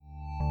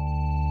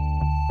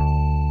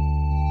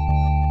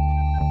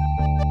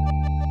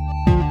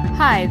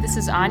Hi, this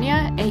is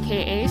Anya,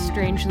 aka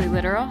Strangely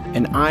Literal.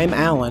 And I'm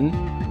Alan,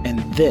 and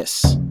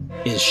this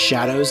is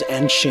Shadows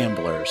and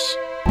Shamblers.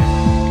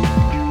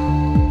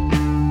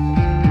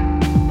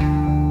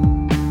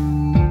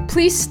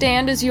 Please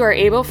stand as you are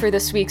able for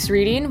this week's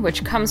reading,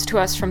 which comes to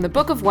us from the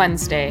Book of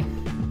Wednesday.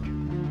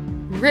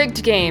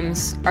 Rigged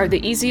games are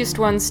the easiest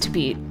ones to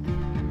beat.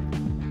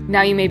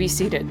 Now you may be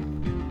seated.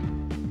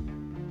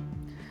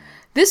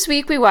 This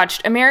week we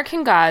watched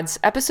American Gods,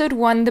 Episode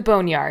 1, The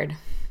Boneyard.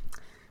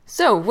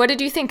 So, what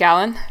did you think,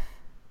 Alan?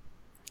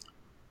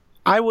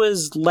 I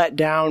was let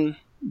down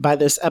by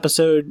this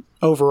episode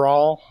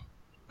overall.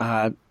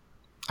 I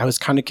was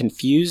kind of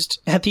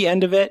confused at the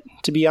end of it,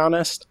 to be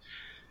honest.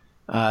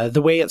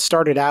 The way it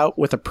started out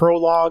with a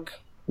prologue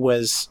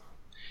was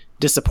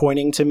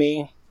disappointing to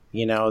me.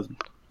 You know,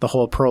 the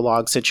whole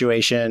prologue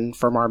situation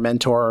from our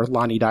mentor,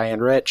 Lonnie Diane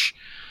Rich.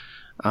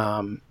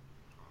 And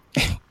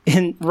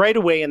right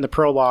away in the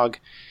prologue,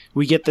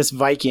 we get this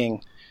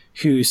Viking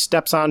who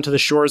steps onto the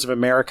shores of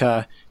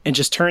America and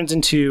just turns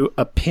into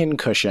a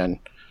pincushion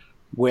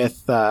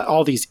with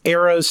all these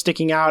arrows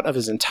sticking out of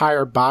his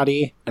entire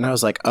body. And I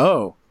was like,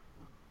 oh,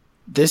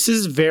 this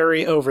is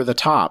very over the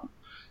top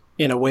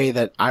in a way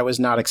that I was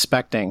not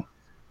expecting.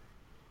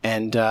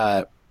 And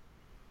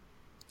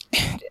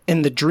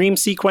in the dream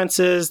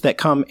sequences that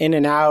come in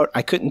and out,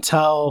 I couldn't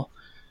tell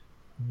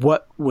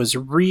what was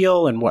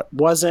real and what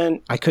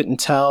wasn't. I couldn't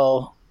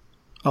tell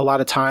a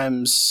lot of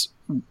times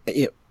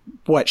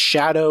what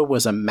Shadow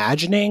was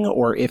imagining,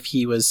 or if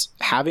he was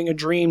having a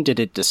dream. Did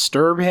it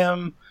disturb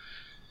him?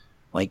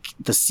 Like,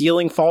 the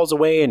ceiling falls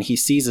away and he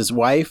sees his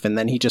wife, and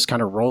then he just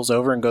kind of rolls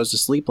over and goes to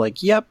sleep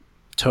like, yep,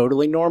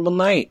 totally normal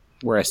night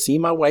where I see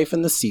my wife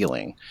in the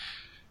ceiling.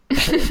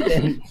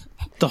 And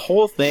the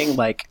whole thing,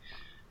 like,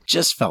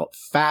 just felt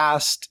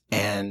fast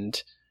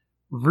and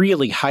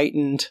really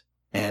heightened.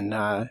 And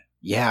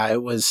yeah,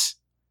 it was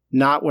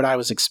not what I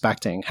was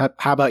expecting.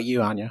 How about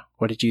you, Anya?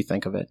 What did you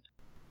think of it?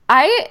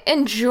 I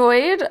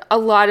enjoyed a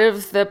lot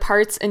of the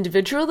parts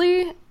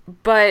individually,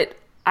 but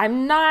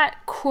I'm not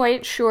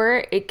quite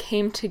sure it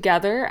came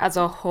together as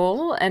a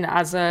whole and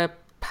as a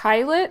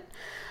pilot.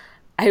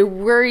 I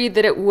worry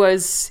that it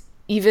was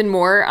even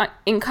more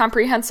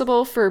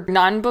incomprehensible for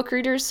non-book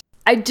readers.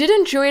 I did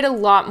enjoy it a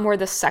lot more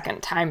the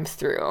second time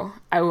through,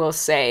 I will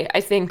say.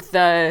 I think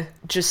the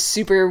just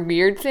super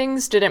weird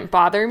things didn't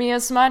bother me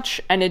as much,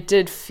 and it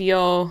did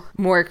feel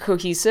more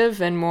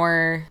cohesive and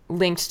more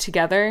linked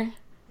together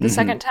the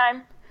second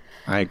time.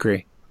 I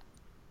agree.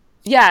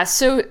 Yeah,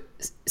 so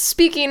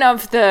speaking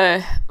of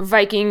the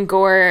Viking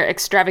gore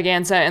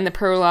extravaganza in the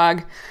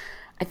prologue,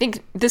 I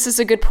think this is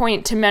a good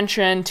point to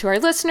mention to our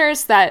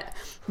listeners that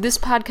this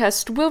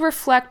podcast will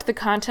reflect the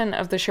content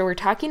of the show we're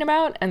talking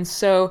about, and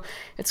so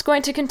it's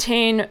going to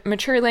contain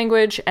mature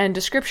language and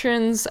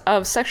descriptions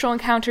of sexual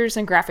encounters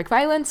and graphic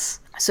violence.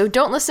 So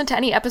don't listen to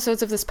any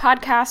episodes of this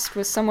podcast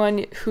with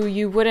someone who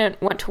you wouldn't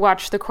want to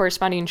watch the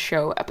corresponding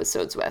show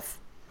episodes with.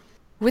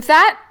 With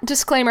that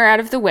disclaimer out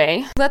of the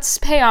way, let's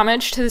pay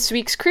homage to this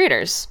week's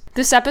creators.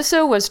 This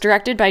episode was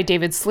directed by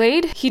David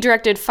Slade. He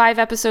directed 5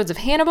 episodes of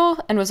Hannibal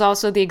and was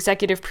also the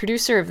executive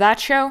producer of that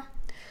show.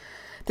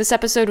 This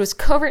episode was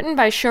co-written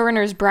by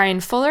showrunners Brian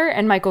Fuller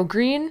and Michael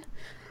Green.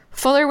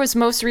 Fuller was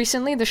most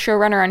recently the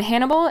showrunner on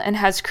Hannibal and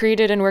has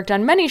created and worked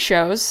on many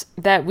shows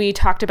that we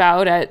talked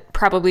about at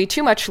probably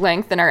too much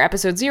length in our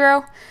episode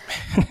 0.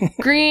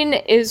 Green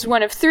is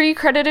one of 3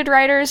 credited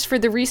writers for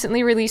the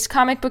recently released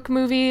comic book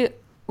movie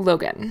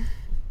Logan.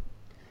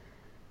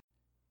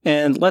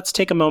 And let's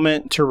take a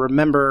moment to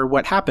remember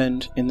what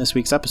happened in this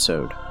week's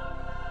episode.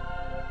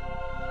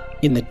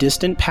 In the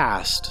distant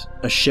past,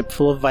 a ship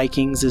full of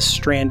Vikings is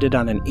stranded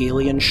on an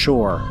alien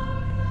shore,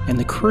 and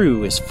the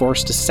crew is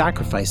forced to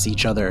sacrifice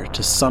each other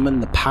to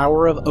summon the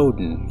power of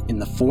Odin in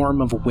the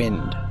form of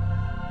wind.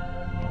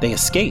 They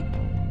escape,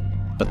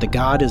 but the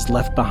god is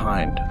left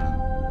behind.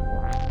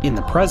 In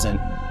the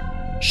present,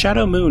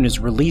 Shadow Moon is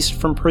released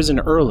from prison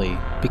early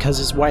because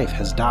his wife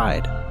has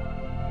died.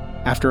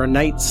 After a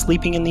night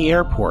sleeping in the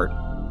airport,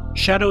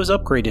 Shadow is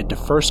upgraded to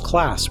first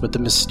class with the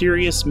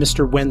mysterious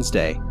Mr.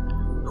 Wednesday,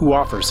 who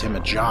offers him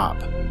a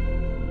job.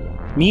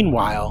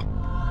 Meanwhile,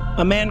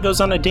 a man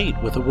goes on a date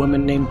with a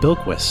woman named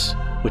Bilquis,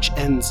 which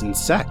ends in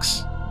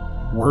sex,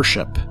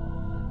 worship,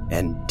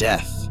 and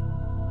death.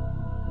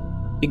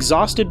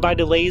 Exhausted by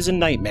delays and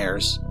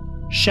nightmares,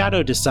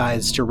 Shadow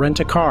decides to rent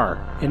a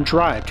car and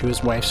drive to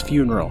his wife's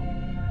funeral.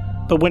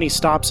 But when he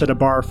stops at a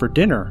bar for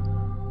dinner,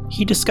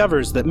 he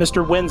discovers that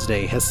Mr.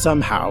 Wednesday has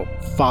somehow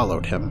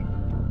followed him.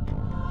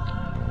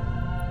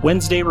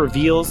 Wednesday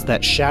reveals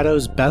that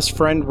Shadow's best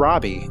friend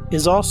Robbie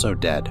is also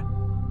dead,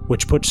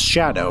 which puts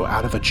Shadow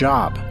out of a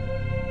job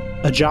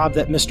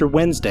that Mr.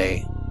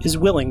 Wednesday is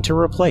willing to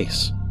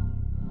replace.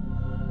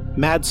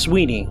 Mad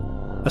Sweeney,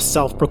 a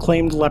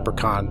self-proclaimed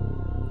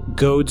leprechaun,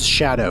 goads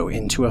Shadow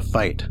into a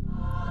fight.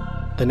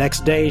 The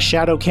next day,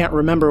 Shadow can't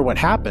remember what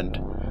happened,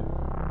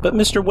 but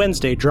Mr.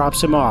 Wednesday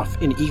drops him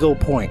off in Eagle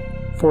Point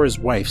for his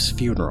wife's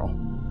funeral.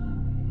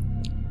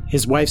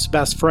 His wife's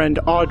best friend,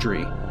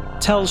 Audrey,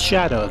 tells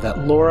Shadow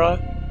that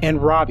Laura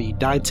and Robbie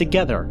died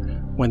together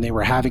when they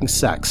were having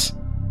sex.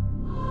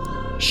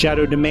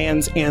 Shadow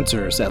demands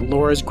answers at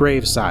Laura's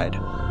graveside,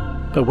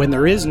 but when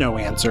there is no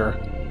answer,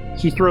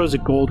 he throws a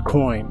gold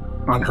coin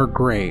on her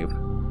grave.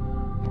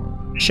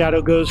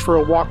 Shadow goes for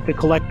a walk to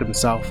collect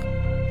himself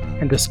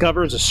and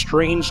discovers a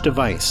strange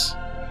device.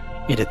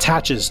 It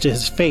attaches to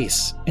his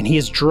face, and he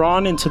is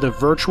drawn into the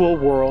virtual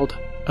world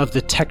of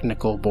the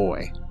technical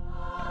boy.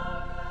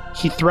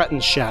 He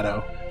threatens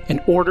Shadow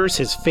and orders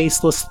his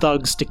faceless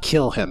thugs to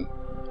kill him.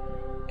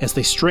 As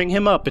they string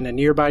him up in a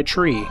nearby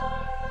tree,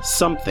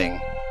 something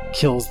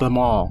kills them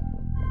all.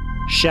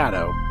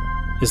 Shadow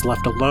is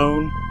left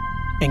alone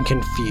and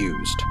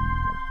confused.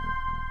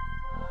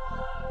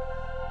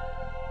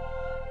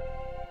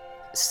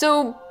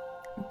 So,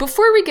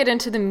 before we get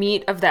into the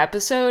meat of the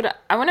episode,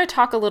 I want to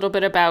talk a little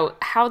bit about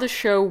how the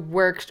show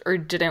worked or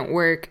didn't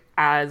work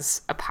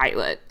as a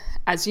pilot.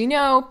 As you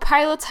know,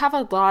 pilots have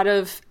a lot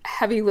of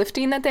heavy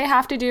lifting that they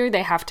have to do.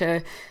 They have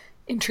to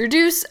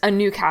introduce a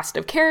new cast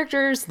of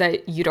characters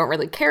that you don't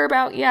really care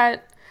about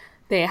yet.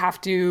 They have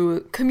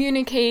to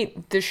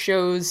communicate the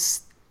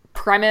show's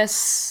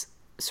premise,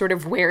 sort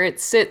of where it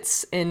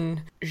sits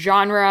in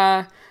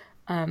genre,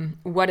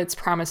 what its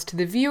promise to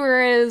the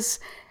viewer is.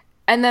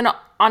 And then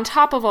on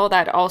top of all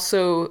that,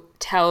 also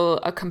tell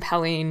a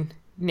compelling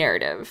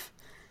narrative.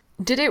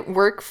 Did it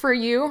work for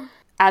you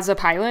as a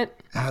pilot?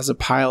 As a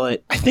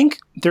pilot, I think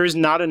there's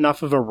not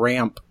enough of a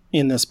ramp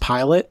in this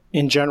pilot.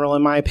 In general,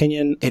 in my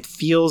opinion, it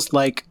feels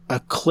like a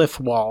cliff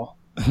wall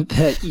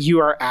that you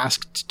are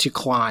asked to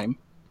climb.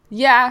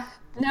 Yeah,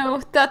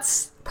 no,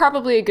 that's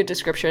probably a good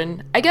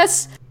description. I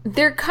guess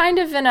they're kind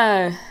of in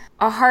a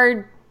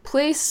hard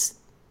place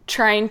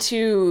trying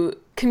to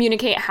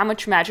communicate how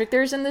much magic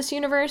there's in this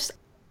universe.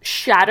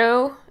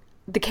 Shadow,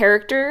 the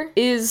character,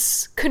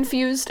 is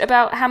confused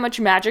about how much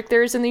magic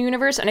there is in the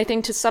universe, and I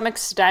think to some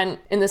extent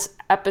in this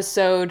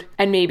episode,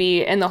 and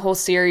maybe in the whole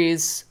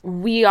series,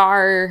 we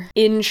are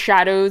in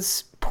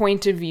Shadow's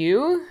point of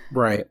view.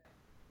 Right.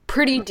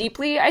 Pretty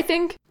deeply, I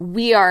think.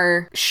 We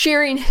are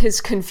sharing his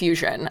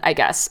confusion, I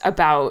guess,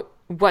 about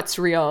what's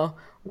real,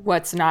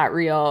 what's not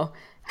real,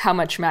 how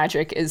much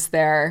magic is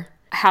there,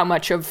 how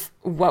much of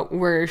what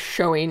we're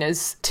showing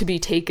is to be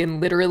taken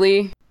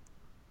literally.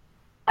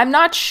 I'm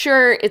not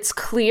sure it's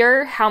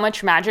clear how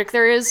much magic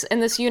there is in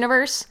this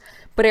universe,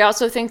 but I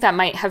also think that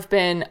might have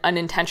been an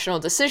intentional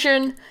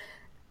decision,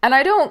 and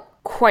I don't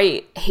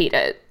quite hate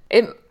it.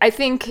 I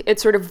think it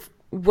sort of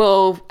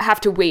will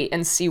have to wait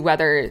and see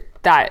whether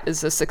that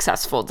is a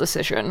successful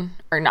decision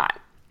or not.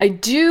 I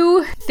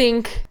do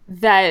think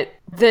that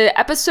the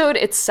episode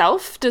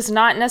itself does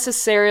not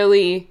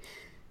necessarily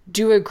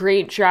do a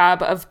great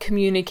job of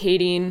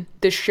communicating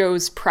the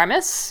show's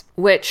premise,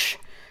 which,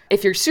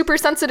 if you're super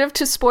sensitive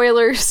to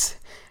spoilers,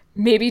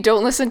 maybe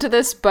don't listen to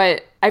this,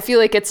 but I feel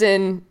like it's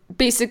in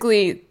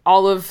basically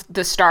all of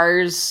the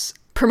Starz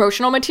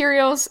promotional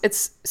materials.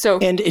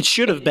 And it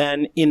should have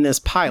been in this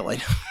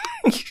pilot.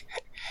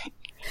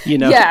 You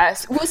know?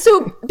 Yes. Well,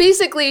 so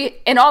basically,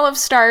 in all of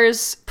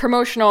Starz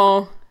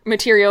promotional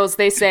materials,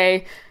 they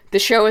say the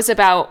show is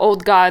about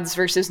old gods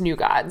versus new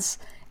gods.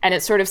 And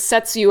it sort of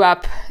sets you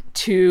up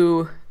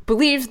to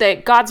believe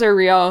that gods are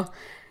real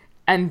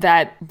and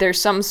that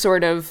there's some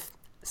sort of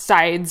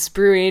sides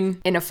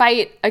brewing in a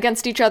fight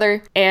against each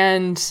other.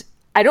 And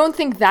I don't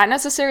think that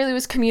necessarily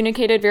was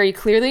communicated very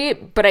clearly,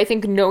 but I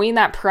think knowing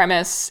that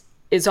premise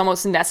is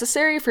almost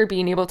necessary for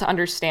being able to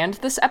understand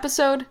this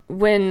episode.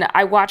 When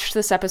I watched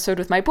this episode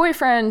with my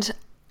boyfriend,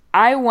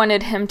 I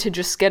wanted him to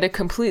just get a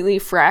completely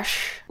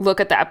fresh look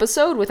at the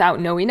episode without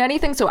knowing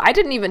anything, so I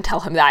didn't even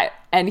tell him that,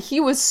 and he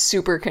was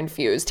super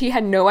confused. He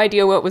had no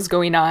idea what was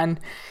going on.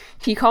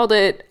 He called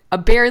it a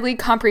barely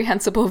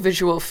comprehensible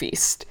visual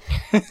feast.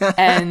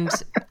 And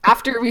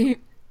after we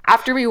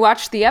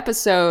watched the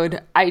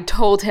episode, I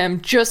told him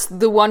just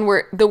the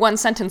one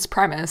sentence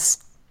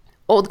premise,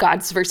 old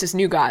gods versus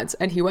new gods,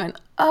 and he went,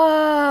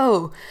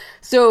 oh.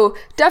 So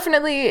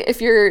definitely,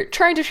 if you're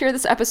trying to share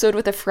this episode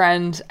with a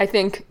friend, I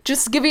think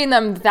just giving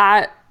them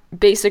that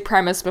basic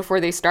premise before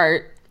they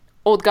start,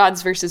 old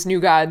gods versus new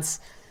gods,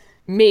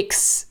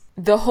 makes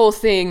the whole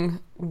thing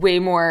way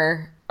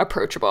more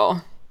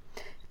approachable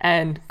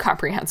and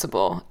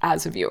comprehensible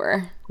as a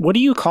viewer. What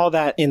do you call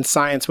that in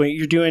science when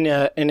you're doing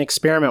an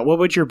experiment? What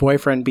would your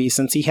boyfriend be,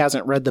 since he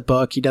hasn't read the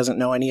book, he doesn't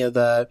know any of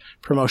the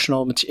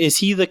promotional material? Is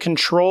he the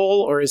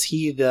control, or is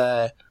he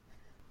the...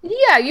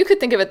 Yeah, you could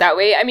think of it that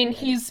way. I mean,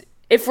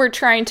 if we're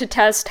trying to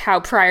test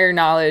how prior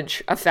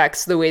knowledge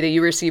affects the way that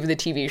you receive the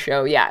TV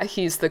show, yeah,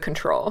 he's the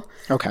control.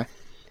 Okay.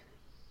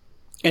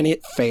 And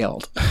it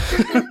failed.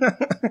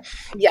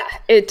 Yeah,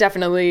 it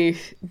definitely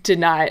did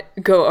not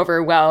go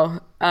over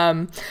well.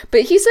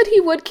 But he said he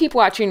would keep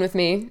watching with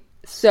me,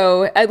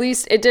 so at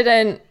least it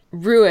didn't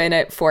ruin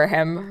it for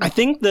him. I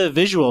think the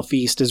visual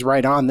feast is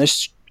right on.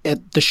 The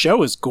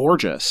show is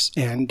gorgeous.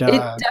 And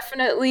it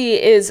definitely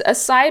is,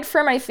 aside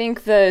from, I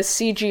think, the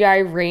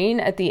CGI rain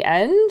at the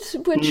end,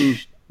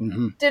 which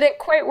didn't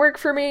quite work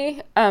for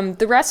me.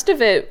 The rest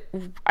of it,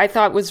 I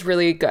thought, was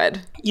really good.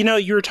 You know,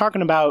 you were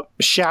talking about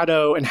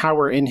Shadow and how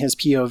we're in his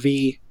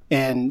POV.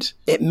 And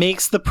it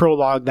makes the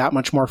prologue that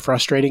much more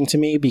frustrating to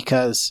me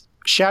because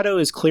Shadow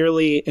is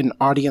clearly an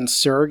audience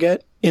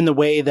surrogate in the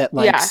way that,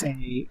 like,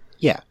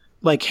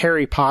 like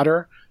Harry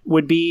Potter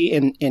would be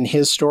in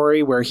his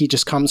story, where he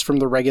just comes from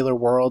the regular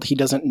world. He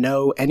doesn't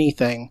know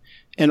anything,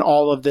 and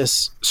all of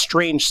this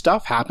strange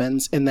stuff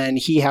happens, and then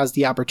he has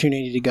the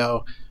opportunity to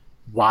go,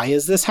 why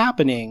is this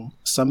happening?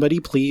 Somebody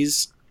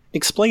please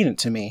explain it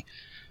to me.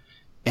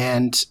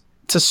 And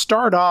to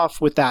start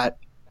off with that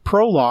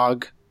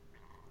prologue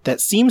that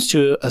seems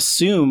to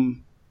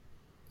assume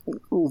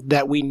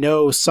that we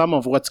know some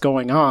of what's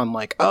going on,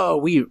 like, oh,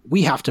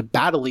 we have to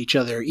battle each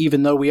other,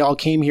 even though we all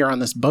came here on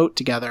this boat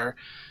together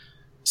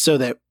so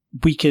that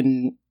we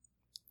can,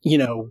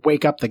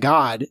 wake up the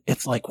god.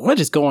 It's like, what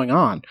is going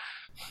on?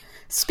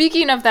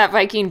 Speaking of that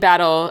Viking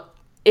battle,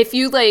 if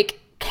you,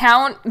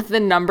 count the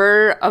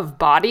number of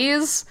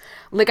bodies,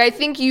 I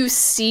think you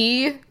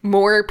see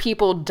more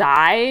people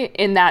die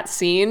in that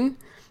scene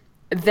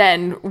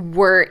than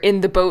were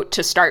in the boat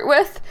to start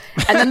with.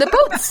 And then the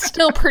boat's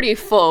still pretty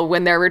full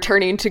when they're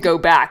returning to go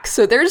back.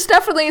 So there's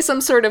definitely some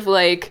sort of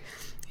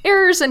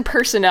errors in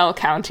personnel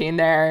counting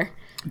there.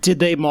 Did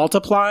they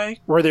multiply?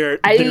 Were there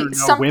no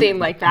something women?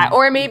 Like that?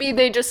 Or maybe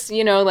they just,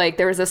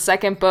 there was a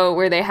second boat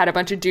where they had a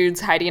bunch of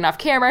dudes hiding off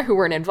camera who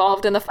weren't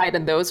involved in the fight,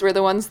 and those were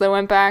the ones that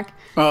went back.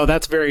 Oh,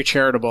 that's very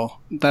charitable.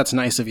 That's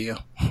nice of you.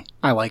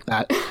 I like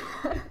that.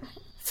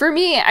 For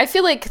me, I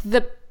feel like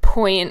the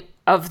point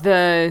of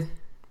the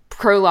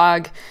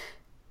prologue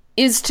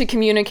is to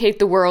communicate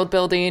the world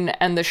building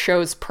and the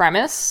show's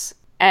premise.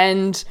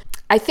 And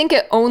I think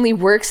it only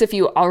works if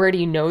you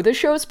already know the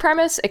show's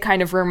premise. It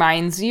kind of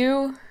reminds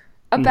you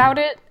about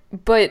it.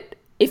 But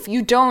if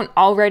you don't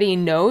already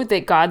know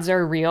that gods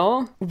are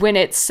real, when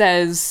it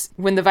says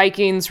when the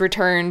Vikings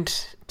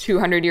returned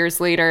 200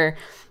 years later,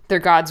 their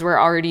gods were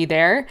already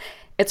there,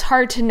 it's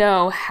hard to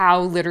know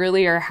how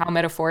literally or how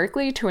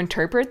metaphorically to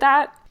interpret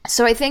that.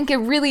 So I think it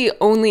really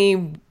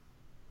only,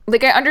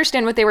 I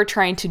understand what they were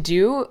trying to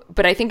do,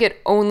 but I think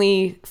it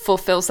only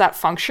fulfills that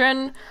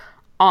function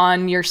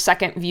on your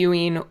second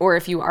viewing, or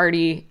if you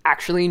already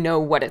actually know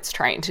what it's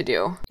trying to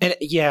do. And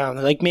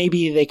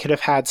maybe they could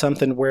have had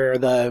something where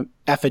the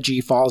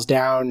effigy falls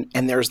down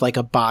and there's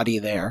a body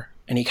there,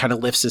 and he kind of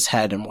lifts his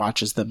head and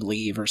watches them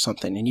leave or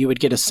something, and you would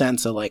get a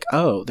sense of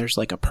oh, there's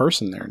a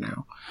person there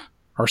now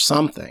or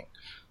something.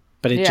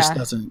 But it just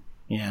doesn't.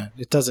 Yeah,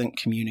 it doesn't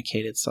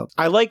communicate itself.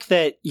 I like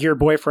that your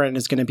boyfriend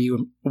is going to be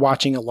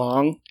watching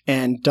along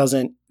and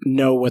doesn't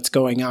know what's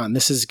going on.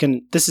 This is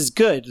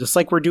good. It's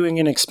like we're doing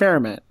an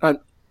experiment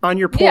on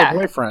your poor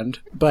boyfriend,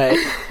 but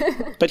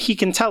he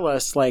can tell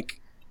us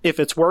if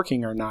it's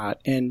working or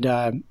not,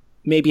 and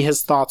maybe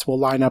his thoughts will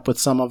line up with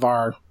some of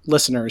our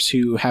listeners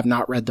who have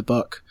not read the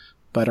book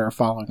but are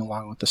following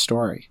along with the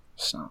story.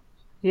 So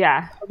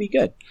yeah, that'll be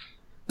good.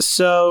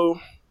 So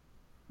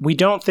we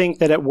don't think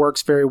that it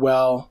works very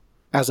well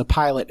as a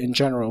pilot in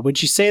general.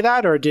 Would you say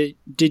that, or did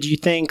you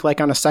think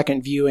on a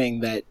second viewing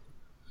that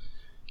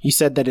you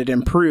said that it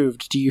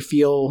improved?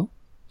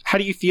 How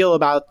do you feel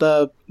about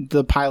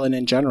the pilot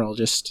in general?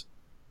 Just,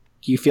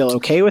 do you feel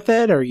okay with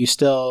it, or are you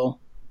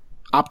still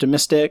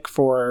optimistic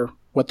for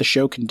what the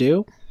show can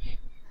do?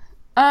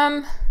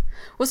 Well,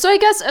 so I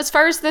guess as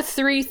far as the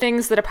three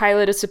things that a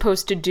pilot is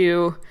supposed to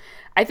do,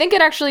 I think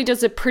it actually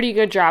does a pretty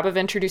good job of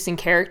introducing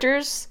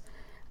characters.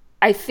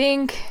 I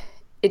think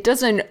it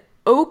does an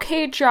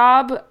okay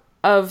job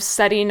of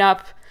setting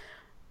up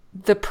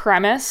the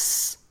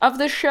premise of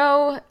the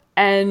show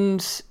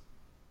and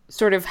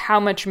sort of how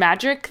much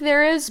magic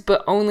there is,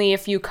 but only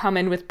if you come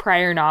in with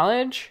prior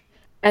knowledge.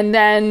 And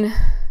then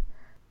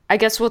I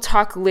guess we'll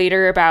talk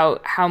later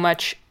about how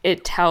much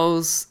it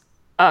tells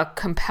a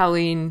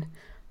compelling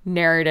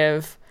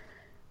narrative.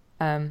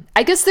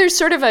 I guess there's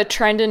sort of a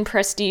trend in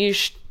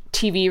prestige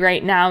TV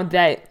right now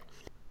that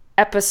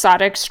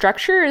episodic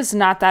structure is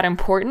not that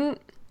important.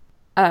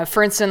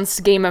 For instance,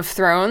 Game of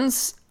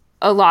Thrones,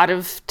 a lot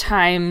of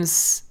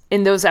times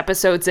in those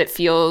episodes, it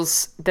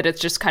feels that it's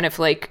just kind of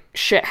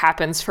shit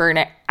happens for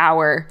an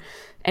hour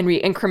and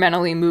we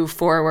incrementally move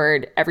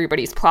forward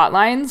everybody's plot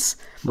lines.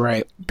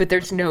 Right. But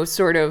there's no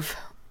sort of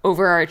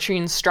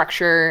overarching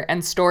structure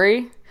and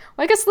story.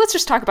 Well, I guess let's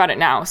just talk about it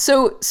now.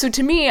 So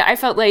to me, I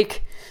felt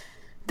like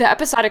the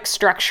episodic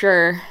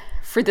structure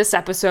for this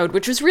episode,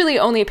 which was really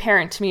only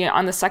apparent to me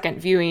on the second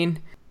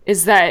viewing,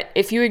 is that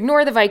if you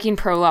ignore the Viking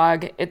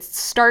prologue, it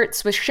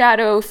starts with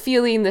Shadow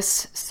feeling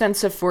this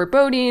sense of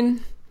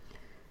foreboding.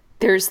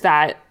 There's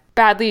that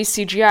badly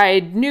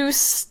CGI'd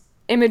noose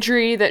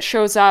imagery that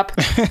shows up.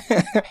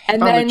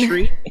 And then the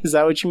tree? Is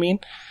that what you mean?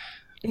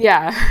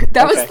 Yeah.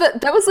 That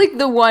was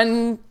the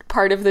one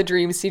part of the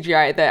dream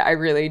CGI that I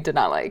really did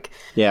not like.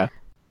 Yeah.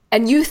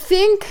 And you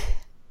think,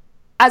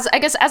 as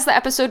the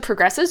episode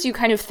progresses, you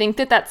kind of think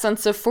that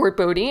sense of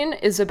foreboding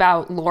is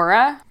about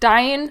Laura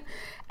dying.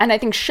 And I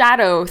think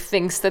Shadow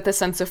thinks that the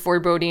sense of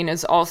foreboding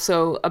is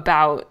also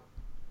about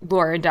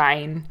Laura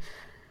dying.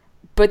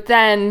 But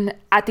then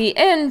at the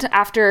end,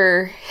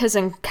 after his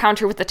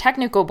encounter with the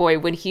technical boy,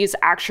 when he's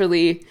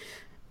actually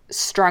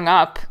strung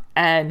up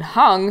and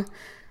hung,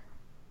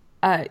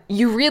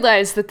 you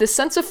realize that this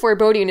sense of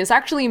foreboding is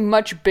actually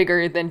much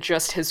bigger than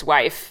just his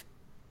wife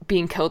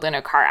being killed in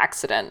a car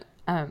accident.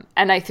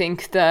 And I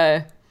think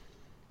the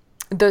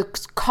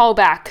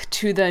callback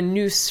to the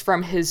noose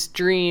from his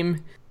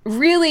dream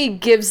really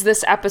gives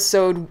this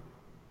episode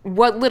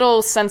what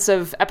little sense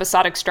of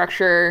episodic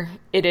structure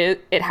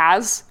it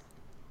has.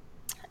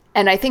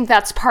 And I think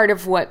that's part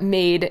of what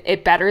made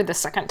it better the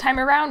second time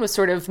around, was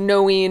sort of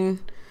knowing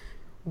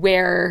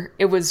where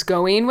it was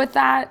going with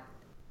that.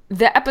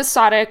 The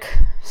episodic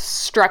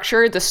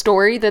structure, the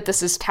story that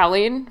this is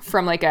telling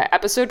from like an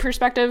episode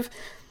perspective,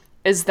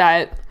 is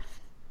that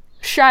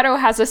Shadow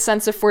has a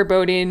sense of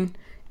foreboding,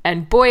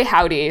 and boy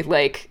howdy,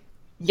 like,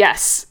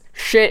 yes,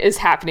 shit is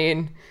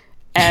happening.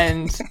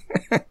 And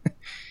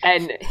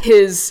and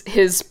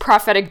his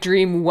prophetic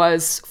dream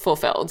was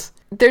fulfilled.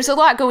 There's a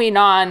lot going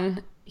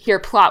on here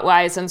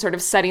plot-wise and sort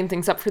of setting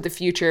things up for the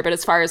future, but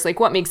as far as like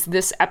what makes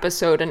this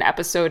episode an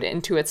episode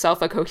into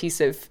itself, a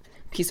cohesive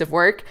piece of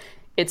work,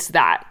 it's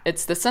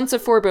the sense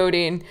of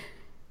foreboding,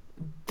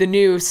 the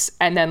noose,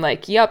 and then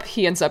like, yep,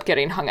 he ends up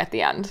getting hung at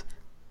the end.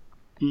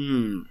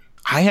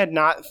 I had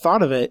not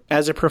thought of it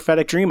as a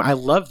prophetic dream. I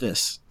love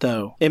this,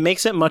 though. It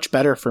makes it much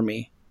better for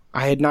me.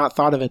 I had not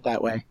thought of it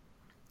that way.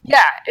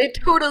 Yeah, it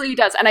totally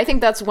does. And I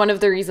think that's one of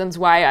the reasons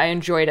why I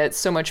enjoyed it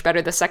so much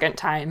better the second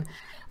time.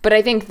 But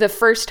I think the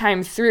first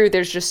time through,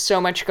 there's just so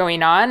much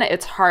going on.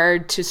 It's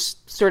hard to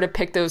sort of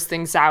pick those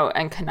things out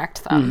and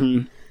connect them.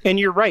 Mm-hmm. And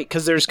you're right,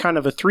 because there's kind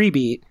of a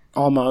 3-beat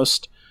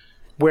almost,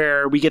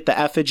 where we get the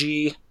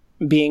effigy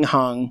being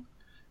hung,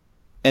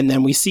 and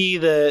then we see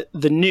the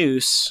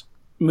noose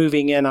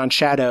moving in on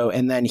Shadow,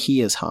 and then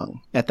he is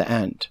hung at the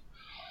end.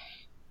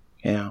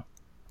 Yeah.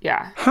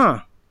 Yeah.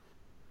 Huh.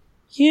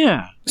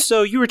 Yeah.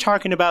 So you were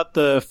talking about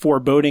the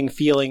foreboding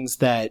feelings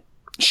that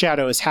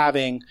Shadow is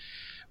having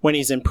when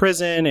he's in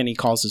prison and he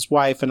calls his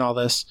wife and all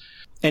this.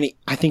 And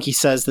I think he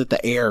says that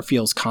the air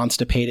feels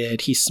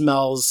constipated. He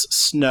smells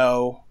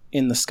snow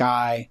in the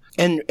sky.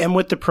 And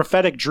with the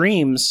prophetic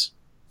dreams,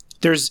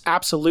 there's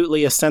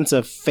absolutely a sense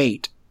of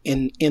fate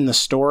in the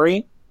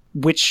story,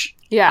 which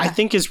I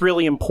think is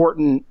really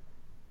important.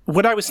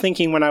 What I was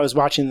thinking when I was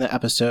watching the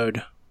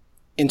episode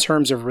in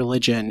terms of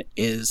religion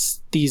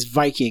is these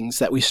Vikings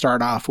that we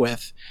start off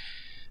with,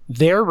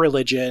 their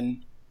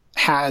religion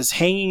has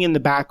hanging in the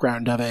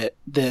background of it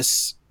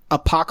this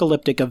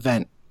apocalyptic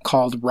event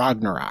called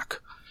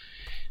Ragnarok.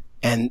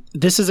 And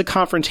this is a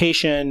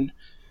confrontation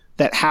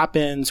that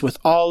happens with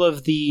all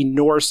of the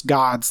Norse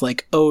gods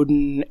like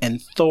Odin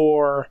and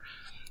Thor.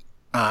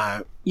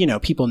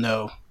 People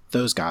know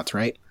those gods,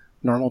 right?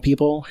 Normal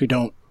people who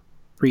don't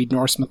read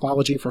Norse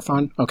mythology for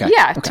fun? Okay.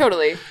 Yeah, okay.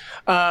 Totally.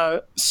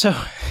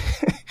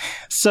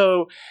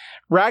 So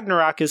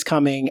Ragnarok is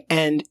coming,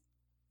 and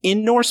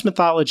in Norse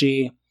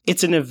mythology,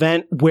 it's an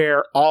event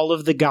where all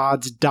of the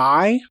gods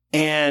die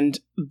and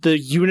the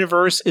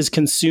universe is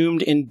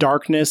consumed in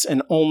darkness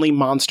and only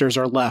monsters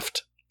are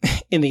left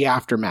in the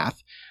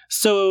aftermath.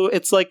 So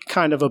it's like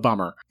kind of a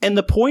bummer. And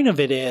the point of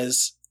it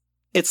is,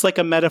 it's like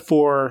a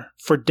metaphor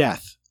for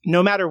death.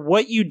 No matter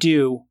what you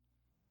do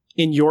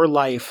in your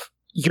life,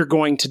 you're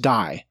going to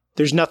die.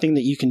 There's nothing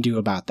that you can do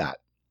about that.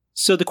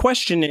 So the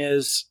question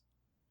is,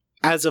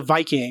 as a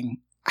Viking,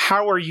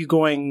 how are you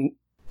going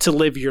to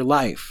live your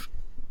life?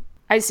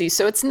 I see.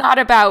 So it's not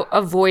about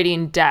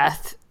avoiding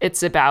death.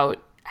 It's about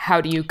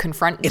how do you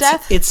confront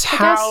death? It's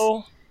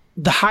how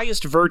the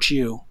highest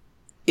virtue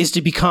is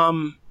to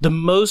become the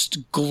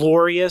most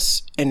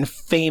glorious and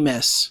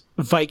famous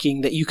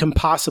Viking that you can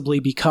possibly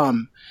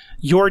become.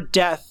 Your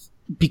death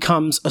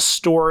becomes a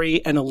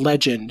story and a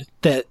legend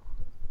that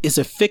is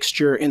a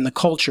fixture in the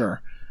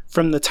culture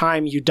from the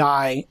time you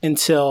die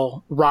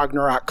until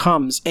Ragnarok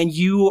comes. And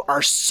you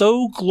are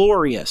so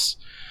glorious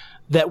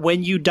that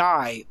when you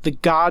die, the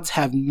gods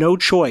have no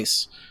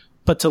choice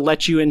but to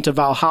let you into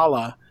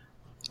Valhalla,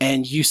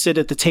 and you sit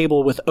at the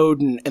table with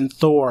Odin and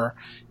Thor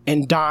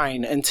and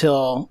dine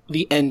until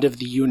the end of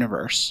the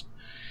universe.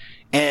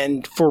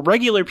 And for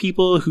regular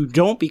people who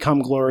don't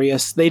become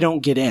glorious, they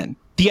don't get in.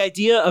 The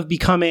idea of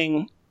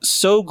becoming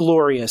so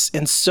glorious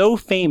and so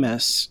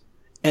famous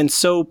and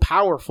so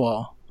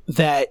powerful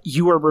that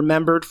you are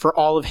remembered for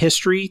all of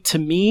history, to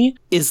me,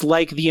 is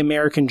like the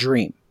American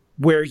dream,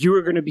 where you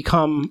are going to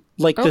become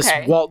like this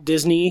Walt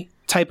Disney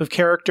type of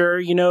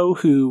character,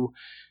 who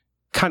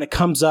kind of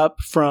comes up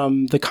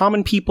from the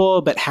common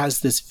people, but has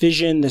this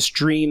vision, this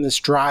dream, this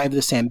drive,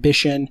 this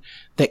ambition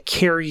that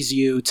carries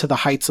you to the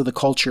heights of the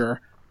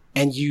culture,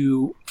 and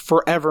you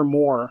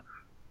forevermore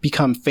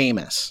become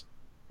famous.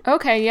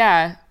 Okay,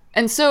 yeah.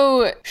 And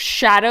so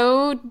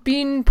Shadow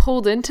being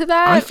pulled into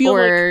that?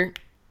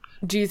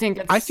 Do you think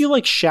I feel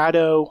like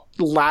Shadow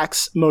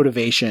lacks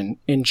motivation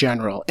in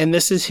general, and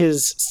this is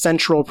his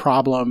central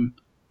problem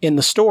in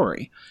the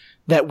story,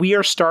 that we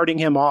are starting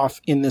him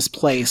off in this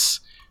place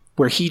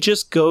where he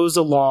just goes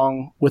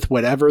along with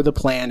whatever the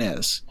plan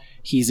is.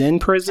 He's in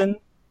prison.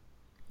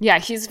 Yeah,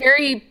 he's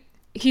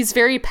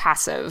very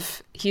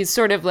passive. He's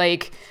sort of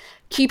like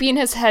keeping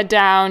his head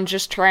down,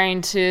 just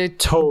trying to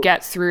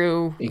get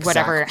through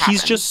whatever happens.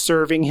 He's just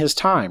serving his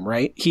time,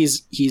 right?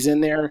 He's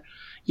in there.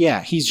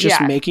 Yeah, he's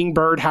just making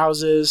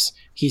birdhouses.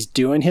 He's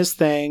doing his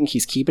thing.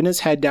 He's keeping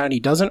his head down. He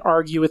doesn't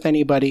argue with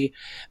anybody.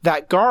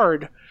 That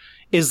guard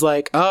is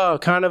like, oh,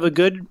 kind of a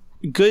good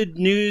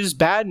news,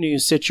 bad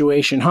news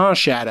situation, huh,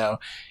 Shadow?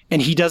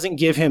 And he doesn't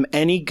give him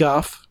any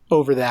guff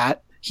over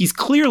that. He's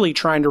clearly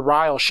trying to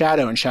rile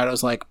Shadow, and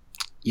Shadow's like,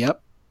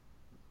 yep,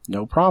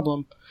 no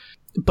problem.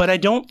 But I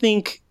don't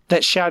think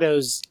that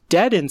Shadow's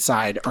dead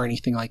inside or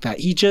anything like that.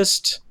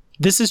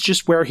 This is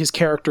just where his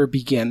character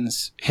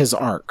begins his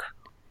arc.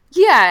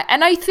 Yeah,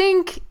 and I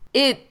think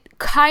it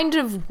kind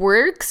of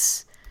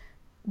works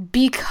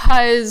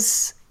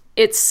because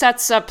it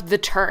sets up the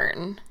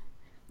turn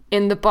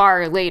in the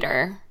bar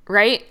later,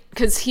 right?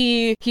 Because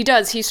he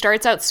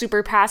starts out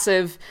super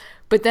passive,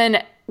 but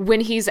then when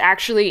he's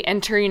actually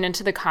entering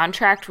into the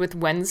contract with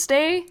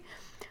Wednesday,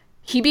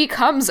 he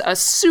becomes a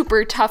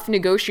super tough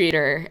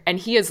negotiator, and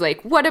he is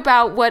like, what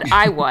about what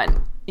I want?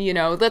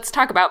 Let's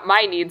talk about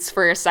my needs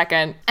for a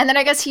second. And then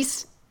I guess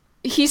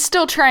he's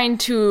still trying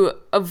to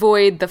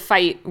avoid the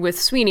fight with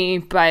Sweeney,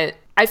 but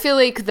I feel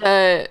like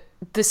the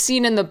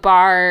scene in the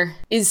bar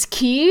is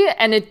key,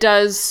 and it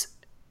does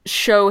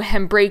show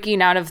him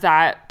breaking out of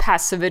that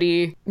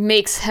passivity,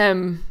 makes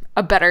him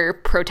a better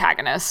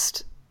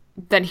protagonist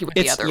than he would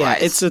be otherwise. Yeah,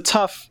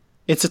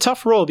 it's a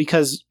tough role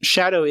because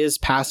Shadow is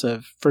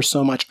passive for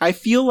so much. I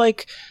feel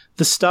like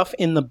the stuff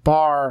in the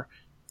bar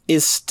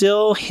is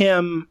still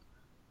him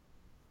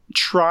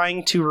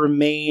trying to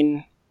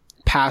remain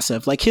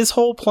passive. Like his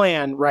whole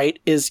plan, right,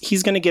 is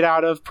he's going to get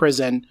out of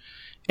prison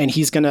and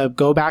he's going to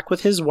go back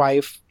with his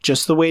wife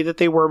just the way that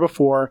they were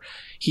before.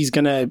 He's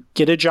going to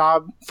get a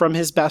job from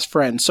his best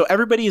friend. So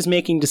everybody is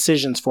making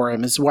decisions for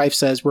him. His wife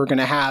says, we're going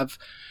to have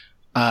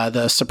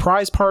the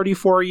surprise party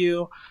for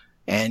you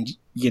and,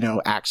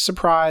 act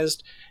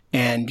surprised,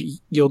 and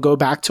you'll go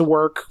back to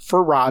work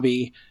for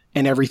Robbie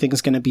and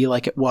everything's going to be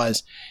like it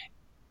was.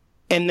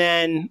 And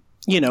then,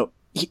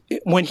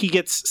 when he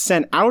gets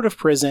sent out of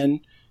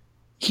prison,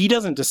 he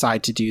doesn't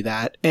decide to do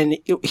that. And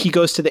he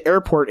goes to the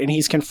airport and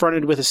he's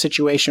confronted with a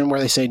situation where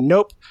they say,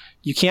 nope,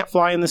 you can't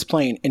fly in this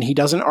plane. And he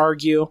doesn't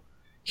argue.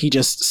 He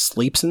just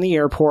sleeps in the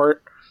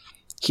airport.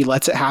 He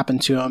lets it happen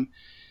to him.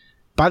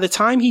 By the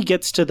time he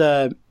gets to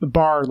the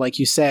bar, like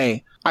you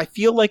say, I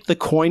feel like the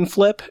coin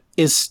flip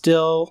is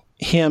still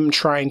him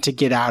trying to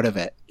get out of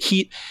it.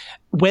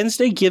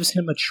 Wednesday gives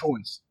him a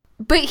choice.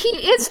 But he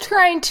is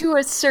trying to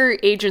assert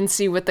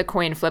agency with the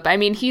coin flip. I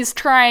mean, he's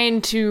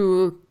trying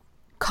to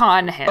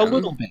con him. A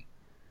little bit.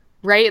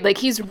 Right? Like,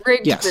 he's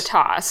rigged the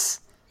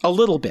toss. A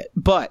little bit.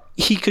 But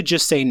he could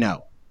just say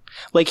no.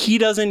 Like, he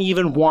doesn't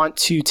even want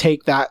to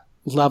take that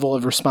level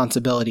of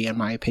responsibility, in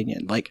my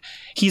opinion. Like,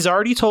 he's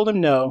already told him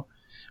no.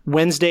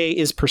 Wednesday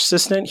is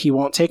persistent. He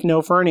won't take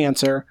no for an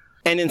answer.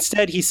 And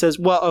instead he says,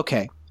 well,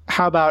 okay,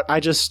 how about I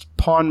just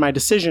pawn my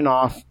decision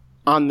off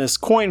on this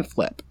coin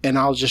flip and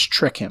I'll just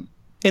trick him.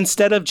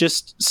 Instead of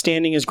just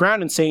standing his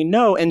ground and saying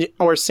no,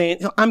 or saying,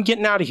 I'm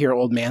getting out of here,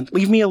 old man.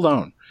 Leave me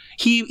alone.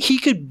 He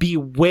could be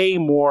way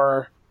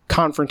more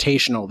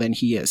confrontational than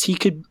he is. He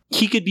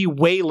could be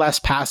way less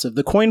passive.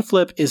 The coin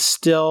flip is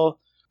still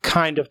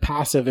kind of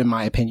passive, in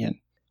my opinion.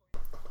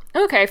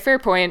 Okay, fair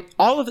point.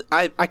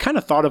 I kind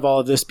of thought of all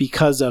of this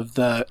because of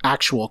the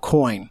actual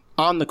coin.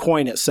 On the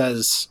coin, it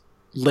says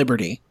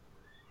Liberty.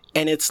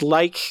 And it's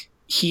like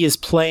he is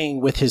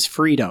playing with his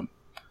freedom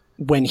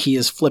when he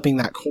is flipping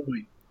that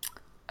coin.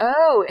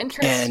 Oh,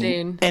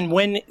 interesting. And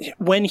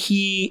when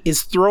he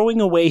is throwing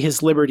away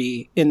his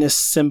liberty in this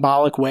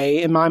symbolic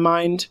way, in my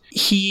mind,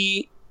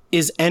 he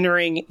is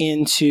entering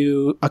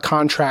into a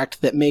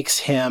contract that makes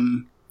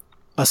him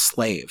a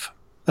slave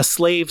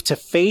to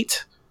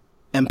fate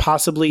and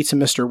possibly to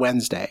Mr.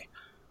 Wednesday,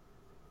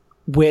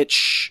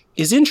 which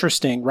is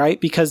interesting, right?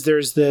 Because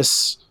there's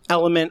this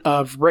element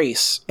of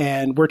race,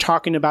 and we're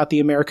talking about the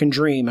American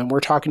dream, and we're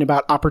talking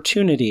about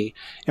opportunity,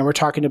 and we're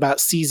talking about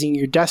seizing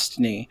your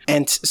destiny.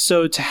 And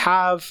so to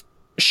have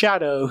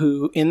Shadow,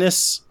 who in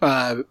this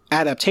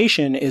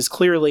adaptation is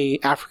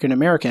clearly African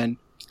American,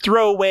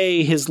 throw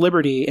away his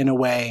liberty in a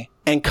way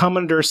and come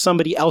under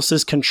somebody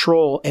else's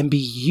control and be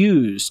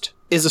used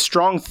is a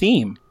strong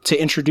theme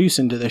to introduce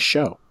into this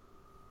show.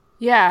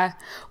 Yeah.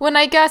 Well,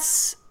 I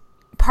guess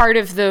part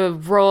of the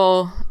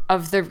role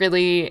of the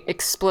really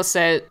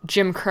explicit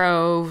Jim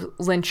Crow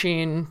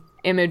lynching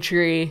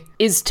imagery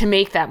is to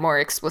make that more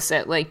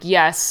explicit. Like,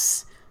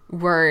 yes,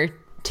 we're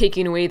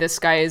taking away this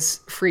guy's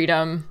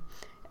freedom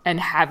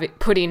and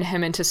putting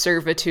him into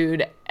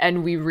servitude,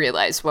 and we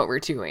realize what we're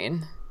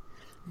doing.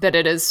 That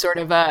it is sort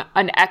of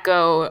an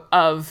echo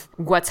of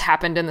what's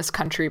happened in this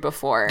country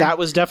before. That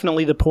was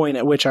definitely the point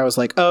at which I was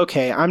like,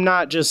 okay, I'm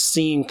not just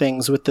seeing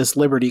things with this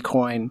Liberty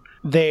coin.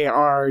 They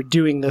are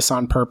doing this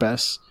on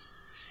purpose.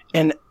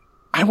 And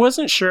I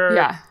wasn't sure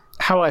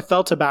how I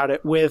felt about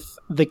it with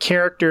the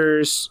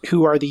characters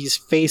who are these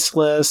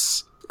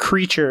faceless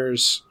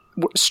creatures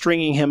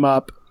stringing him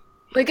up.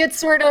 Like, it's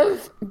sort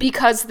of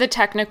because the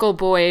technical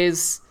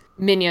boys,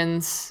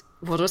 minions,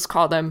 we'll just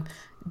call them,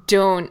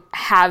 don't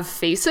have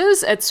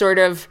faces. It's sort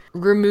of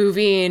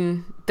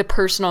removing the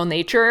personal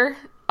nature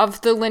of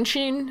the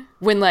lynching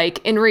when, like,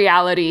 in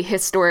reality,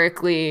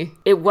 historically,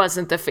 it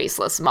wasn't the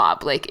faceless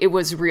mob. Like, it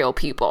was real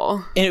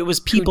people. And it was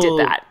people who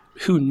did that.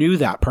 Who knew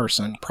that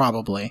person,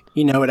 probably.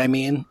 You know what I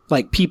mean?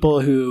 Like,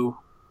 people who,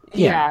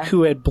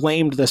 who had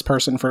blamed this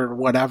person for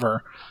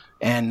whatever,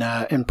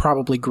 and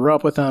probably grew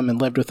up with them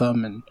and lived with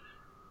them,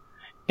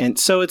 and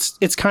so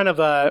it's kind of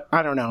a,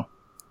 I don't know,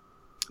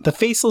 the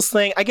faceless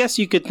thing. I guess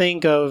you could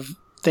think of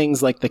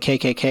things like the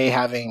KKK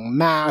having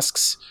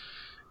masks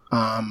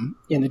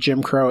in the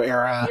Jim Crow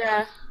era.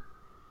 Yeah.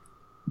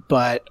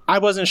 But I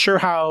wasn't sure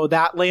how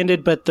that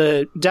landed, but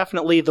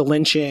definitely the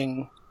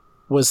lynching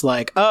was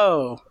like,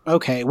 oh,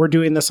 okay, we're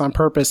doing this on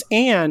purpose.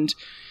 And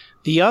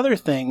the other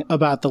thing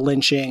about the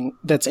lynching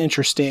that's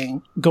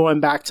interesting, going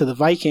back to the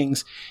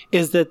Vikings,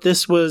 is that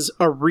this was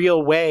a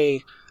real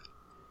way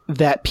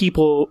that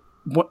people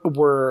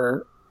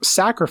were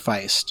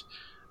sacrificed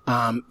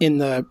in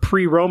the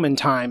pre-Roman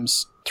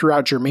times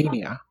throughout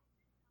Germania.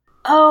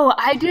 Oh,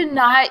 I did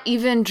not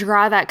even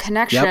draw that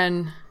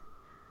connection. Yep.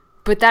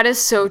 But that is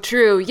so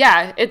true.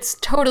 Yeah, it's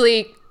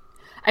totally...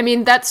 I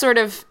mean, that sort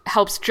of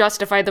helps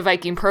justify the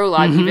Viking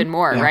prologue even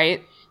more,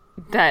 right?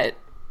 That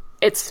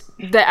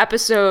the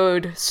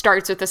episode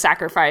starts with a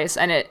sacrifice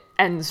and it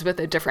ends with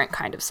a different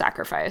kind of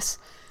sacrifice.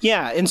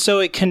 Yeah, and so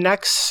it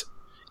connects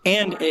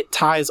and it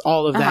ties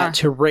all of that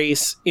to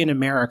race in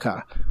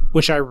America,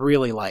 which I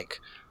really like.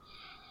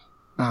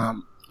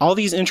 All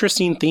these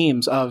interesting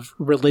themes of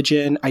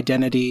religion,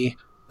 identity.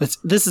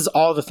 This is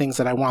all the things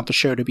that I want the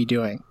show to be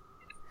doing.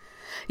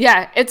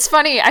 Yeah, it's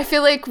funny. I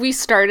feel like we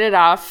started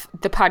off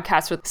the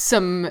podcast with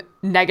some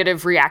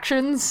negative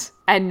reactions,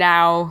 and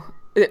now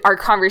our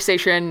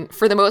conversation,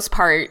 for the most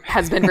part,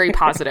 has been very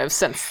positive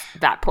since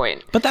that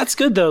point. But that's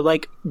good, though.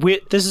 Like,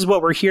 this is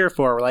what we're here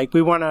for. Like,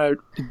 we want to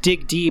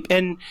dig deep.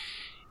 And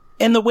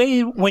the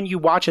way when you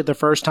watch it the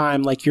first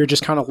time, like, you're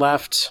just kind of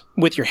left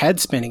with your head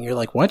spinning. You're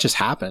like, what just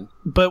happened?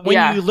 But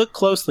when you look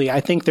closely,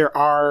 I think there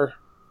are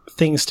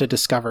things to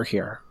discover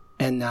here.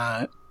 And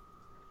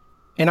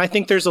I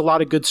think there's a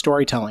lot of good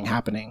storytelling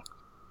happening.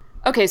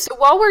 Okay, so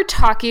while we're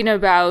talking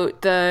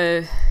about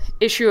the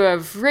issue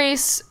of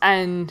race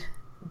and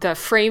the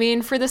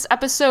framing for this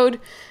episode,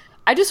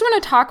 I just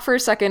want to talk for a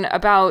second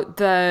about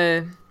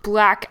the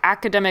Black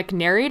academic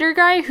narrator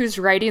guy who's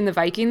writing the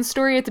Viking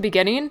story at the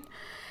beginning.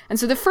 And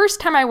so the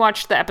first time I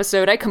watched the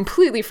episode, I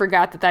completely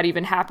forgot that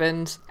even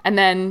happened. And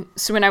then,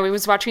 so when I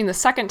was watching the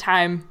second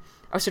time,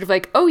 I was sort of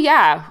like, oh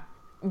yeah,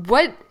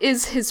 what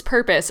is his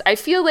purpose? I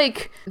feel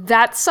like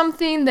that's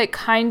something that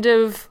kind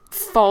of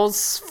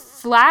falls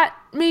flat,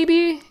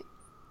 maybe,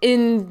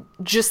 in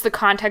just the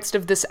context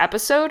of this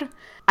episode.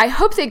 I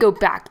hope they go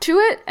back to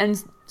it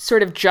and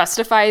sort of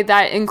justify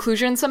that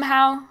inclusion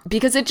somehow,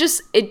 because it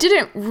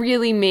didn't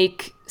really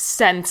make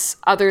sense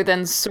other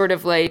than sort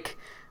of like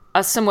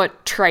a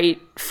somewhat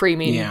trite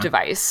framing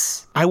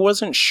device. I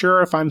wasn't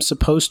sure if I'm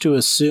supposed to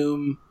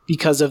assume,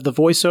 because of the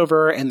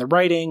voiceover and the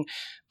writing,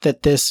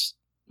 that this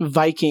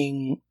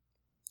Viking,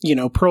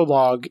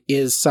 prologue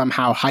is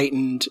somehow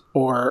heightened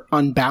or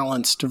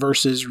unbalanced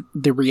versus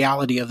the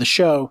reality of the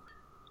show.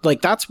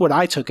 Like, that's what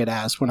I took it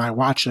as when I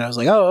watched it. I was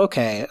like, oh,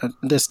 okay,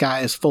 this guy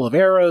is full of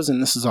arrows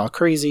and this is all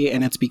crazy,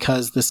 and it's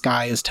because this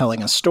guy is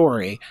telling a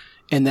story,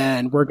 and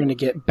then we're going to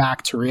get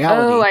back to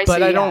reality.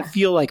 But I don't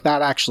feel like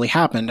that actually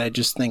happened. I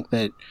just think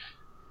that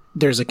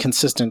there's a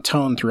consistent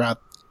tone throughout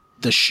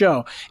the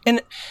show.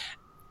 And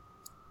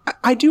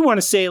I do want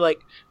to say,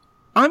 like,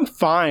 I'm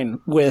fine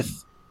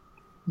with,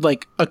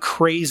 like, a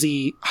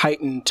crazy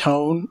heightened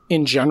tone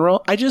in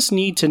general. I just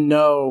need to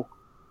know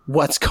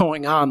what's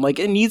going on. Like,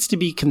 it needs to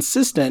be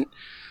consistent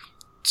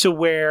to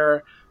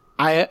where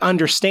I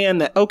understand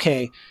that,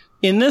 okay,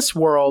 in this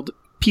world,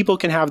 people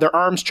can have their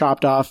arms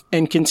chopped off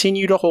and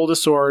continue to hold a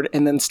sword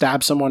and then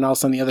stab someone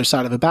else on the other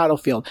side of a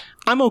battlefield.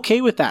 I'm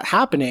okay with that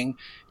happening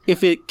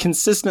if it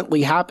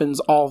consistently happens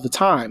all the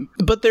time.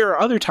 But there are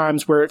other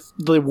times where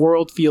the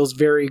world feels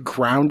very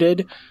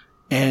grounded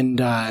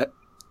and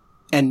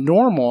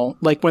normal,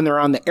 like when they're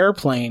on the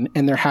airplane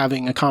and they're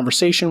having a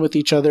conversation with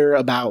each other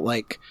about,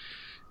 like,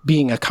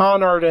 being a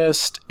con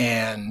artist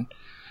and,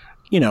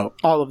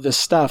 all of this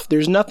stuff.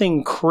 There's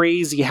nothing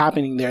crazy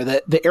happening there.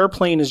 The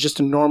airplane is just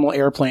a normal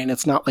airplane.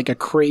 It's not like a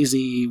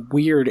crazy,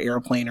 weird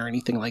airplane or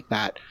anything like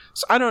that.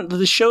 So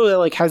the show that,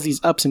 like, has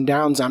these ups and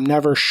downs, I'm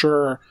never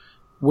sure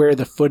where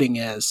the footing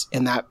is.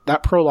 And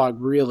that prologue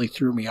really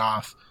threw me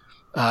off.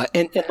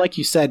 And like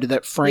you said,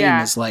 that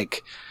frame is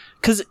like,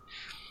 because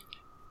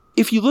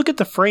if you look at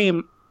the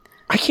frame,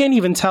 I can't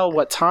even tell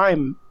what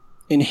time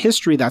in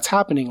history that's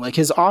happening. Like,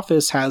 his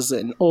office has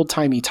an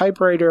old-timey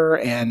typewriter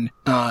and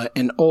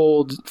an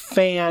old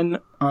fan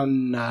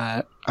on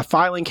a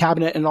filing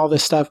cabinet and all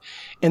this stuff.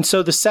 And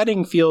so the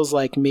setting feels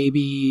like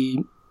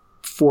maybe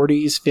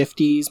 40s,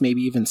 50s,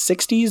 maybe even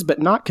 60s, but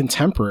not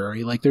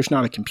contemporary. Like, there's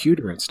not a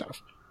computer and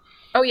stuff.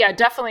 Oh yeah,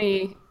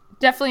 definitely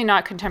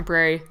not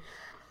contemporary.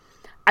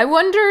 I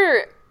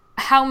wonder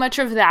how much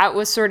of that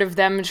was sort of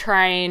them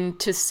trying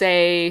to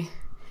say,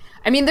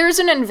 I mean, there's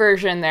an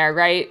inversion there,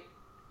 right?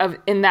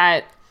 In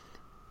that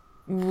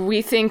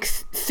we think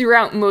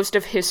throughout most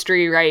of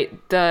history, right,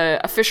 the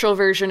official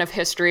version of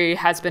history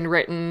has been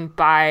written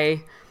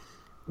by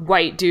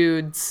white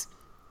dudes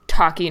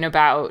talking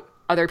about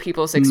other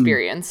people's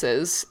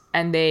experiences,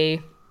 and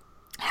they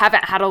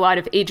haven't had a lot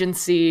of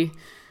agency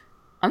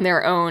on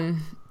their own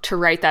to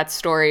write that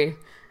story.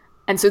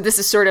 And so this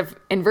is sort of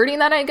inverting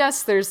that, I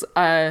guess. There's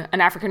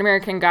an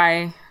African-American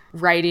guy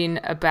writing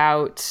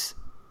about,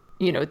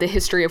 the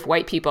history of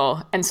white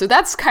people. And so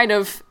that's kind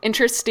of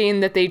interesting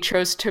that they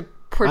chose to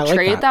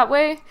portray it that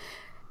way.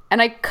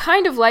 And I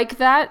kind of like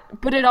that,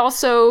 but it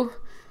also,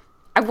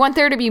 I want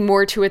there to be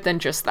more to it than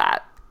just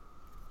that.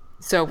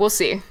 So we'll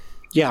see.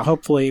 Yeah,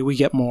 hopefully we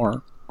get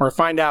more or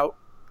find out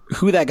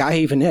who that guy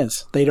even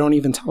is. They don't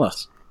even tell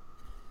us.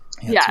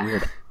 Yeah. It's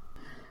weird.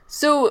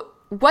 So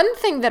one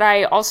thing that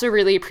I also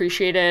really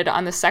appreciated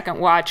on the second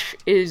watch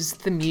is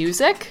the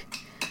music.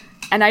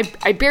 And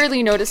I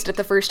barely noticed it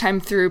the first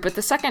time through, but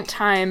the second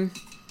time,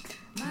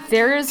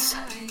 there's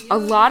a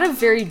lot of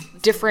very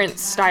different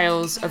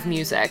styles of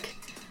music.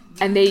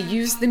 And they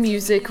use the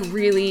music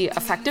really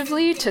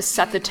effectively to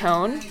set the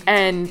tone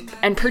and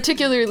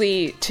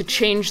particularly to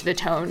change the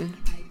tone.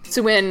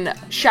 So when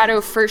Shadow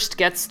first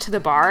gets to the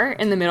bar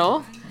in the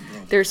middle,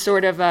 there's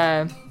sort of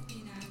an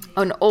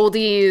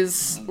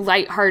oldies,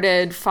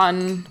 lighthearted,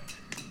 fun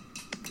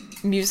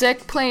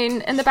music playing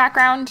in the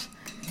background.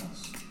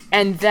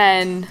 And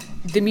then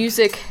the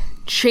music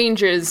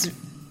changes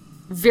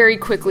very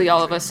quickly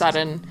all of a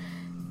sudden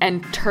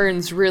and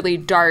turns really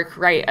dark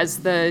right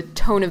as the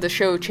tone of the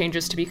show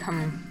changes to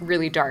become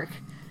really dark.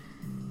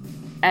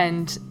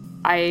 And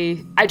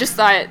I just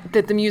thought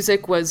that the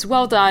music was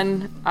well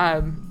done,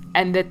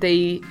 and that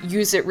they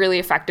use it really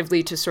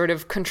effectively to sort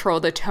of control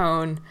the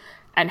tone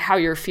and how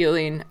you're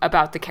feeling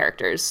about the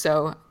characters.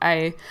 So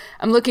I'm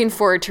looking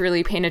forward to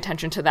really paying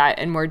attention to that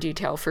in more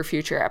detail for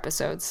future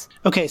episodes.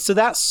 Okay, so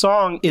that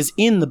song is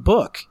in the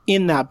book,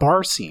 in that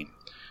bar scene.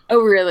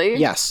 Oh, really?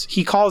 Yes,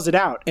 he calls it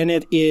out, and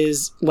it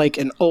is like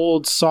an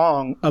old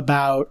song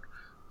about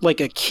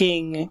like a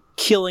king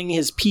killing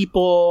his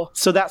people.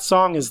 So that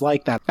song is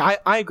like that.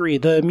 I agree.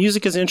 The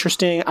music is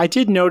interesting. I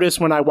did notice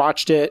when I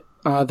watched it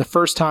the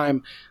first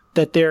time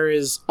that there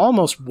is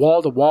almost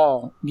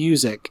wall-to-wall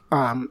music.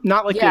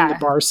 Not like in the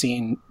bar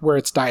scene where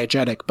it's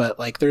diegetic, but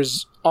like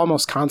there's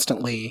almost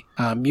constantly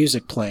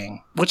music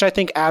playing, which I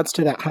think adds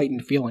to that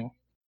heightened feeling.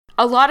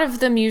 A lot of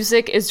the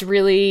music is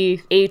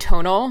really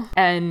atonal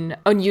and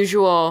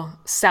unusual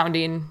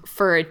sounding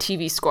for a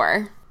TV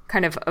score,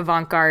 kind of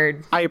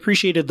avant-garde. I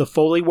appreciated the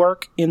Foley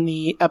work in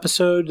the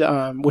episode,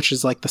 which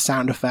is like the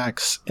sound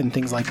effects and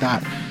things like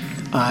that.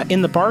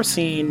 In the bar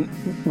scene,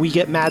 we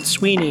get Mad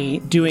Sweeney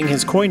doing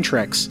his coin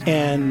tricks,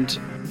 and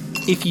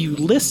if you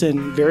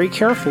listen very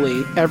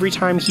carefully, every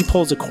time he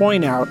pulls a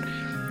coin out,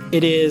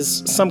 it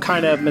is some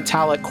kind of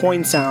metallic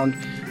coin sound,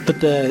 but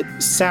the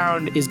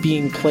sound is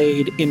being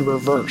played in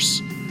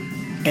reverse.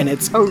 And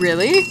it's... Oh,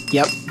 really?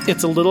 Yep.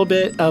 It's a little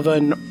bit of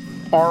an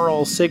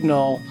aural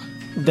signal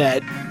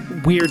that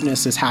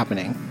weirdness is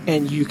happening.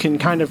 And you can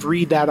kind of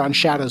read that on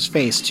Shadow's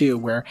face, too,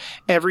 where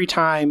every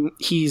time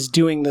he's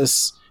doing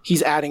this,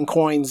 he's adding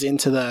coins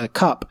into the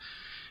cup,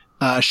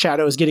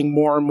 Shadow is getting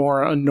more and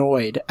more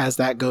annoyed as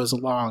that goes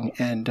along.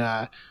 And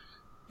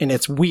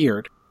it's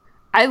weird.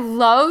 I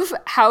love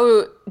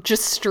how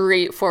just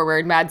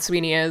straightforward Mad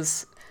Sweeney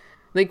is.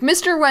 Like,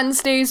 Mr.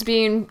 Wednesday's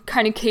being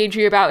kind of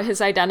cagey about his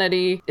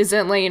identity,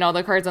 isn't laying all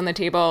the cards on the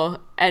table,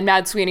 and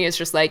Mad Sweeney is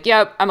just like,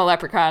 yep, I'm a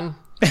leprechaun.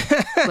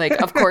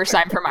 Like, of course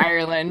I'm from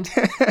Ireland.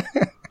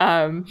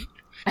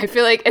 I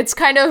feel like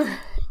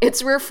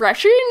it's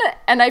refreshing,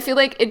 and I feel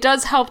like it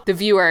does help the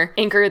viewer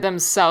anchor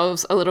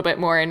themselves a little bit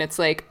more, and it's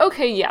like,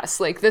 okay,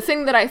 yes, like, the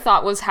thing that I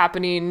thought was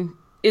happening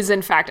is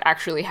in fact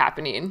actually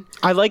happening.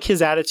 I like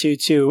his attitude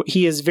too.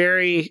 He is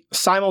very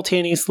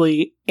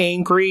simultaneously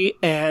angry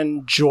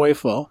and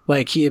joyful.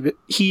 Like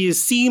he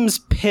seems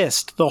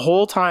pissed the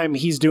whole time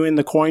he's doing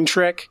the coin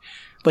trick.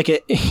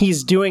 Like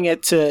he's doing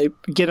it to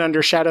get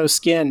under Shadow's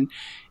skin,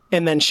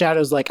 and then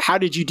Shadow's like, "How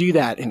did you do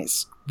that?" And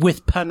it's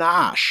with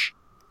panache.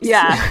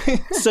 Yeah.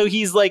 So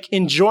he's like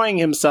enjoying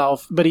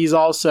himself, but he's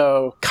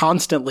also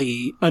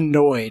constantly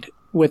annoyed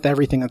with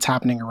everything that's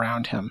happening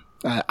around him.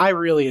 I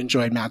really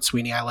enjoyed Mad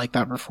Sweeney. I like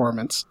that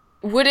performance.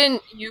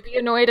 Wouldn't you be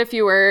annoyed if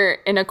you were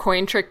in a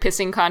coin trick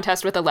pissing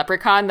contest with a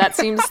leprechaun? That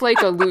seems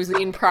like a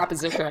losing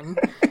proposition.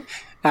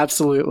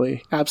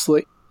 Absolutely.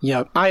 Absolutely.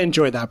 Yeah, I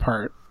enjoyed that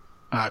part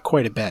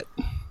quite a bit.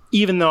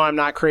 Even though I'm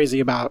not crazy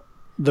about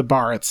the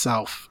bar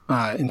itself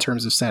in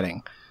terms of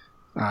setting.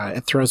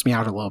 It throws me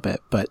out a little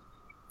bit, but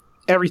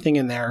everything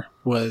in there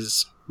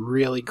was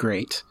really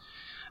great.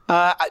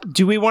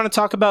 Do we want to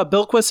talk about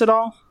Bilquis at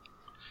all?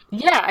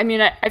 Yeah, I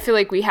mean, I feel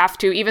like we have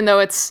to, even though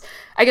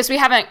I guess we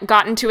haven't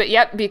gotten to it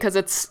yet because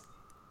it's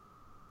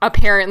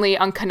apparently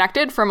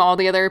unconnected from all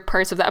the other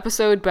parts of the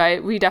episode,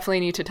 but we definitely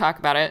need to talk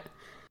about it.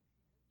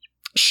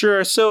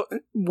 Sure. So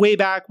way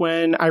back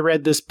when I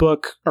read this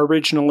book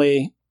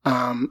originally,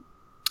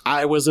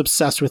 I was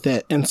obsessed with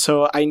it. And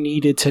so I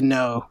needed to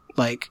know,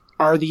 like,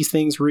 Are these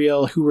things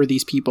real? Who are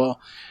these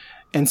people?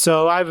 And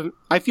so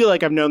I feel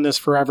like I've known this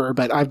forever,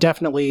 but I've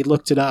definitely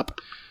looked it up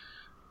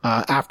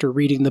after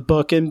reading the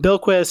book. And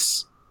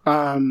Bilquis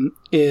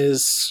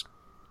is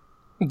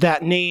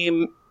that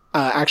name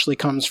actually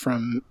comes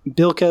from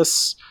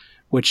Bilqis,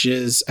 which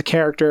is a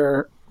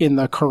character in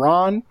the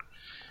Quran.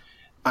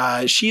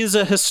 She is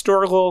a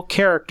historical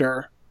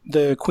character,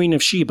 the Queen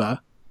of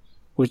Sheba,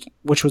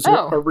 which was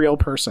a real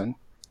person.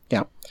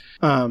 Yeah.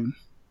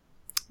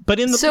 But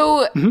in the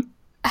so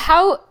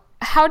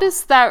how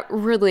does that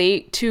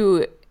relate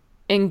to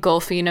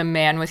engulfing a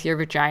man with your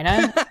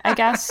vagina? I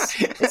guess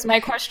is my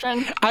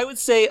question. I would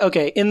say,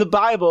 okay, in the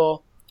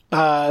Bible,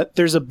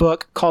 there's a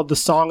book called the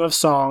Song of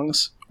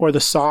Songs or the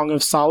Song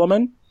of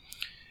Solomon,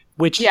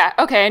 which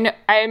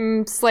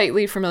I'm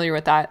slightly familiar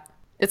with that.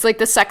 It's like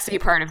the sexy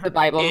part of the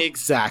Bible.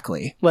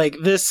 Exactly. Like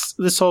this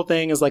whole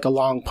thing is like a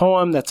long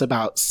poem that's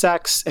about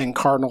sex and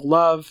carnal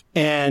love,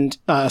 and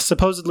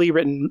supposedly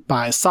written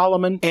by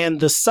Solomon.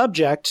 And the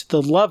subject,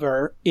 the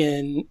lover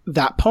in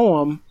that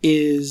poem,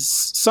 is,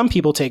 some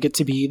people take it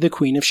to be the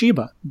Queen of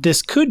Sheba.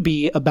 This could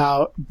be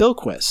about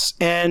Bilquis.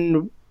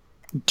 And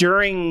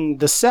during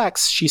the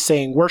sex, she's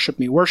saying, "Worship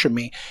me, worship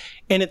me."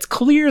 And it's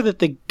clear that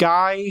the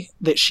guy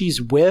that she's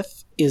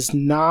with is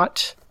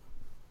not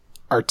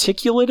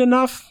articulate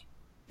enough,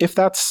 if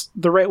that's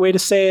the right way to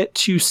say it,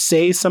 to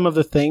say some of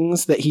the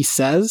things that he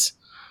says.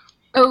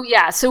 Oh,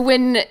 yeah. So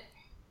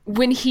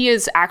when he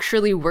is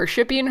actually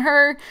worshiping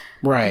her,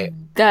 right,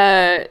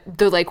 the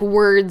like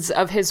words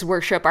of his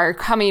worship are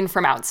coming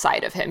from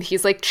outside of him.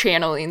 He's like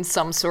channeling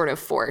some sort of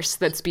force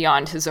that's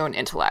beyond his own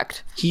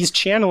intellect. He's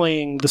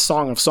channeling the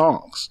Song of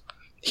Songs.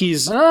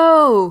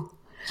 Oh,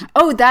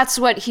 that's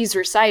what he's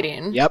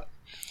reciting. Yep.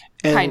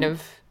 And, kind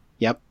of.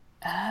 Yep.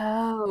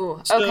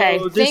 Oh, okay.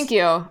 Thank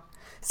you.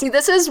 See,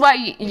 this is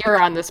why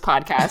you're on this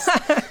podcast.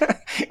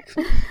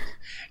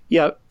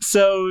 Yeah.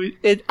 So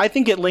I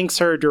think it links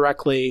her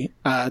directly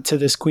to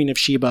this Queen of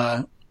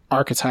Sheba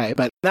archetype,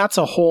 but that's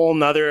a whole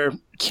nother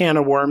can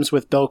of worms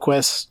with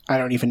Bilquis. I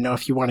don't even know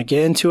if you want to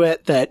get into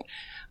it. That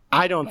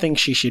I don't think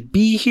she should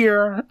be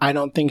here. I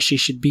don't think she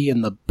should be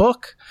in the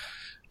book,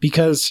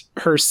 because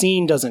her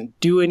scene doesn't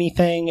do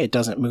anything. It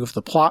doesn't move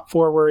the plot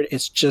forward.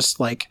 It's just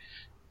like,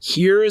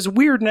 here is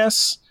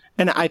weirdness.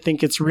 And I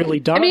think it's really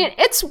done. I mean,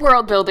 it's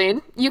world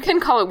building. You can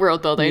call it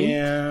world building.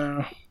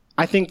 Yeah.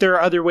 I think there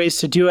are other ways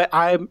to do it.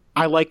 I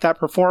like that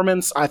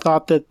performance. I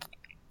thought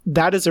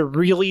that is a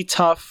really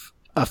tough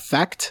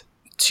effect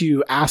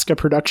to ask a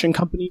production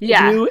company to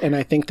do. And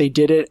I think they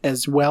did it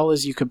as well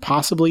as you could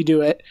possibly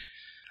do it.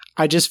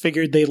 I just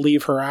figured they'd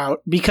leave her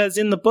out, because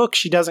in the book,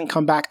 she doesn't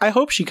come back. I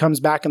hope she comes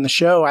back in the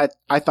show.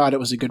 I thought it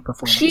was a good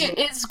performance. She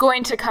is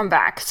going to come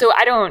back. So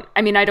I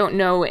don't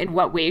know in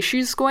what way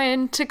she's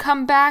going to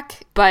come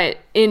back, but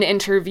in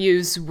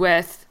interviews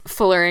with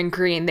Fuller and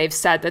Green, they've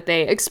said that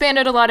they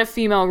expanded a lot of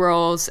female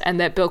roles, and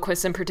that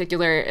Bilquis in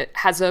particular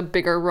has a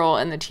bigger role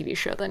in the TV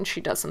show than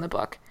she does in the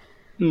book.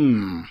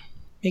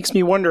 Makes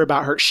me wonder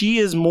about her. She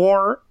is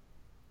more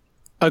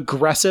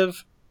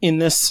aggressive in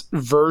this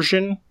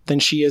version than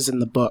she is in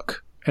the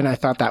book. And I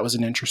thought that was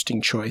an interesting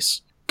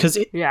choice. Because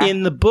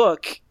in the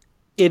book,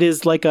 it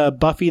is like a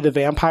Buffy the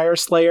Vampire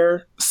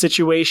Slayer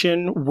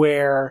situation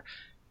where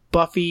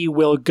Buffy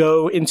will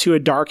go into a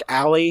dark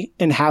alley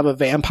and have a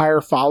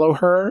vampire follow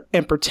her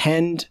and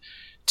pretend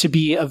to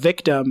be a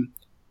victim.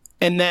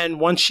 And then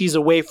once she's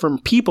away from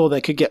people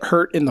that could get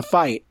hurt in the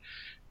fight,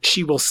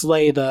 she will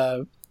slay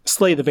the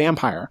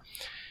vampire.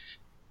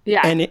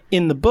 Yeah. And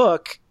in the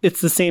book, it's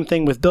the same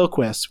thing with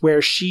Bilquis,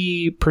 where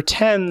she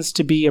pretends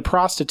to be a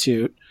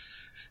prostitute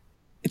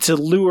to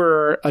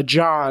lure a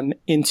John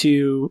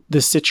into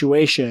this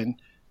situation,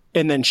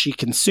 and then she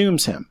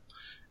consumes him.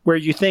 Where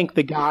you think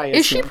the guy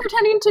is... Is she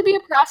pretending to be a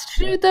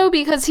prostitute, though?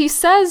 Because he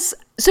says...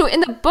 So in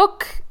the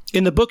book...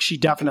 In the book, she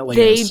definitely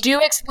is. They is. do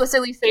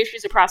explicitly say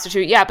she's a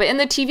prostitute, yeah. But in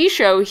the TV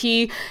show,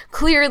 he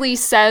clearly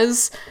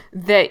says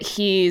that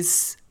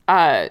he's...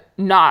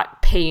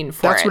 not paying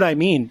for That's it. what I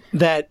mean.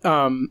 That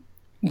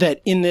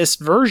in this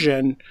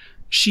version,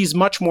 she's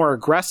much more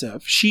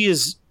aggressive. She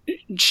is.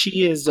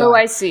 Oh,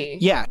 I see.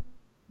 Yeah.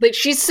 Like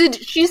she's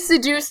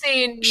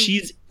seducing.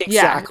 She's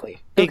exactly.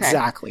 Okay.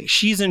 Exactly.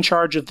 She's in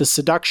charge of the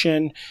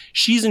seduction.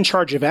 She's in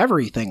charge of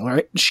everything,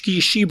 right?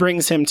 She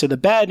brings him to the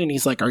bed and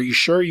he's like, "Are you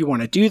sure you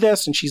want to do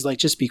this?" And she's like,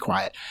 "Just be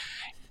quiet."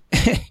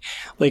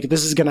 Like,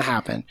 this is going to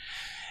happen.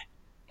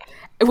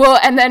 Well,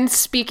 and then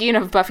speaking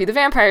of Buffy the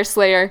Vampire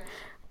Slayer,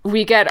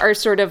 we get our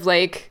sort of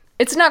like,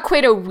 it's not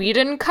quite a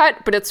Whedon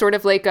cut, but it's sort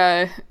of like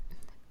a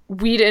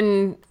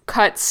Whedon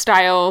cut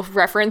style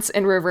reference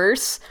in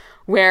reverse,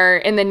 where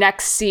in the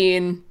next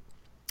scene,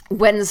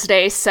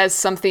 Wednesday says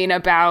something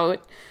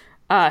about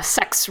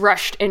sex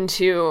rushed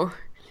into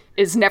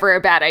is never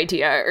a bad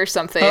idea or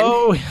something.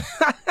 Oh,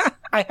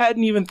 I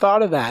hadn't even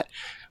thought of that.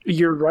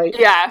 You're right.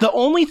 Yeah. The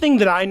only thing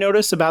that I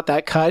notice about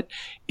that cut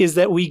is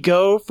that we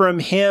go from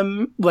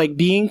him like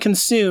being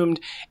consumed,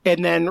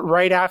 and then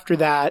right after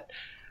that,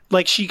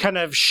 like she kind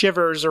of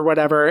shivers or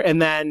whatever,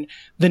 and then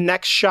the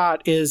next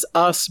shot is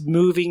us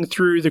moving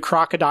through the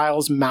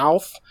crocodile's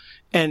mouth,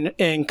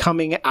 and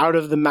coming out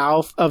of the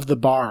mouth of the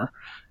bar.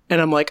 And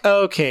I'm like,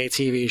 okay,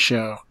 TV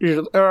show.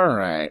 All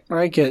right.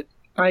 I get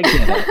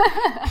it.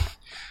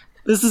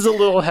 This is a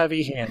little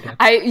heavy-handed.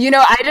 I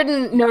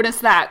didn't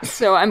notice that,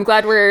 so I'm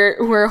glad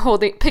we're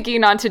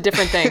picking onto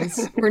different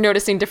things. We're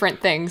noticing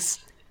different things.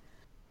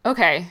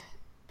 Okay.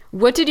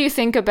 What did you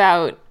think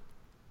about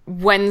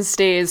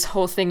Wednesday's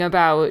whole thing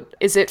about,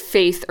 is it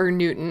faith or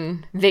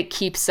Newton that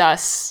keeps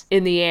us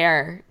in the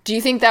air? Do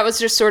you think that was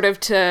just sort of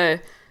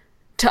to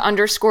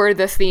underscore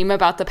the theme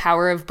about the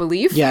power of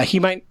belief? Yeah,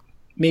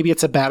 maybe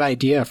it's a bad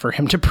idea for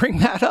him to bring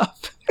that up.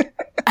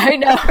 I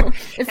know.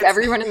 If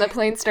everyone in the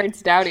plane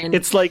starts doubting.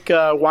 It's like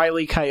Wile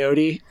E.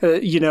 Coyote,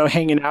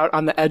 hanging out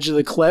on the edge of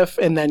the cliff,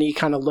 and then he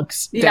kind of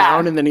looks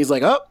down, and then he's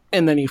like, oh,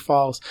 and then he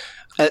falls.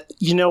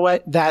 You know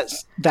what?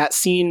 That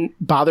scene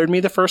bothered me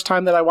the first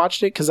time that I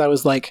watched it, because I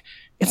was like,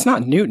 it's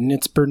not Newton,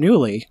 it's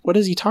Bernoulli. What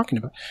is he talking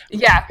about?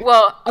 Yeah,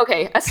 well,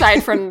 okay,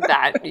 aside from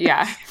that,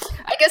 yeah.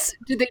 I guess,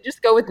 did they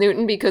just go with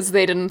Newton because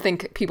they didn't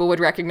think people would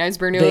recognize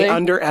Bernoulli? They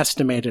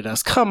underestimated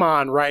us. Come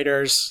on,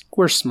 writers.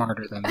 We're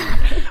smarter than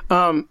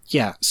that.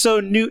 Yeah, so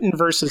Newton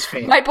versus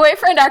faith. My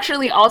boyfriend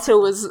actually also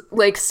was,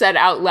 said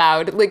out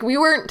loud. We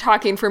weren't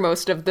talking for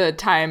most of the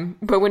time,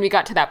 but when we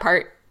got to that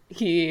part,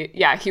 he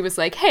was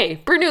like,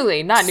 hey,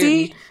 Bernoulli, not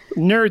See?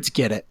 Newton. Nerds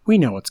get it. We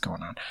know what's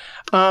going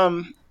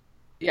on.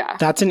 Yeah.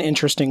 That's an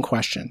interesting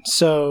question.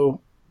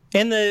 So,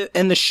 and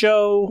the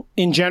show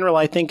in general,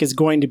 I think, is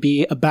going to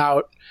be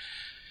about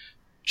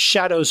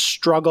Shadow's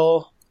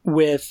struggle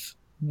with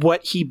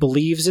what he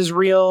believes is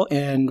real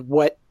and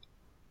what,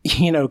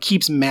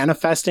 keeps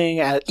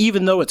manifesting.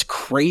 Even though it's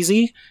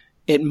crazy,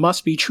 it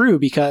must be true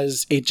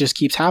because it just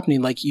keeps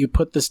happening. Like, you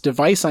put this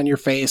device on your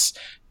face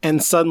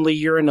and suddenly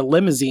you're in a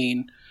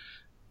limousine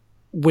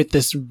with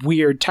this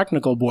weird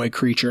technical boy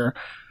creature.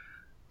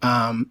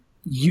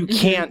 You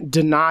can't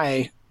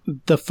deny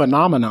the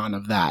phenomenon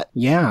of that.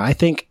 Yeah, I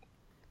think,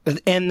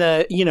 and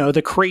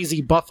the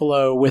crazy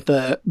buffalo with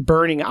the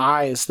burning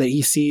eyes that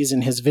he sees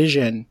in his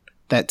vision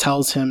that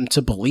tells him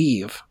to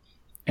believe.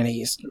 And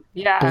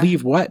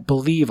believe what?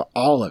 Believe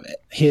all of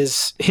it.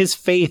 His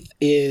faith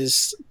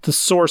is the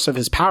source of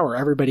his power.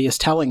 Everybody is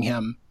telling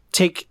him,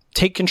 take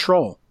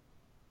control.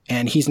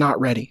 And he's not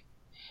ready.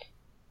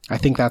 I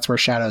think that's where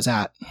Shadow's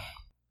at.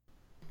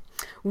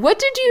 What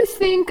did you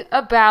think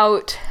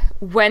about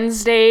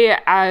Wednesday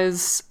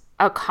as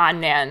a con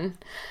man?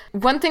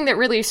 One thing that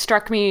really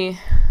struck me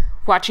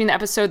watching the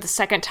episode the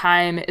second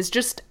time is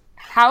just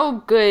how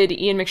good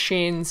Ian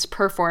McShane's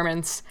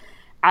performance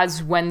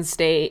as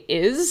Wednesday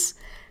is,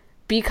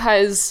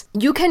 because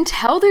you can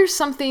tell there's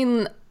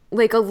something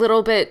a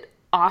little bit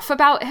off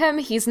about him.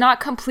 He's not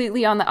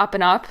completely on the up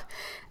and up,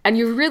 and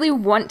you really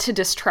want to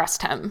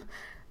distrust him.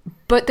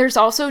 But there's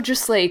also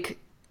just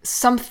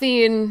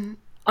something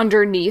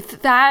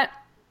underneath that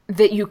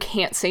you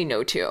can't say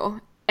no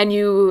to. And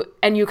you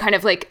kind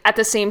of at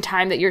the same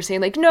time that you're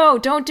saying no,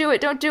 don't do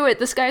it,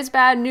 this guy's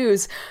bad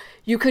news,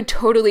 you could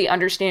totally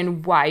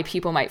understand why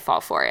people might fall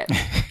for it.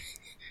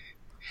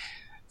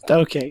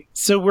 Okay,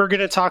 so we're going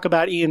to talk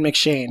about Ian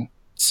McShane.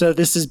 So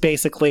this is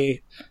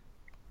basically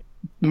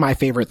my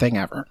favorite thing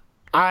ever.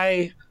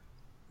 I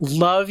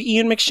love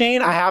Ian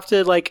McShane. I have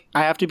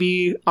to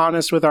be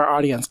honest with our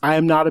audience. I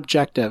am not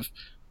objective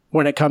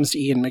when it comes to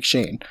Ian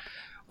McShane.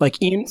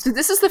 Ian. So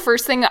this is the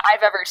first thing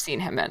I've ever seen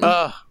him in.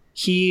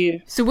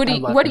 So what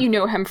do you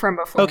know him from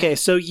before? Okay,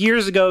 so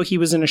years ago he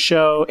was in an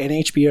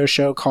HBO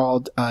show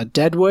called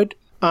Deadwood.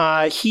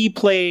 He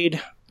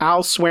played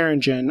Al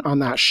Swearingen on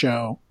that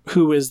show,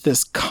 who is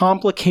this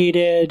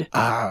complicated,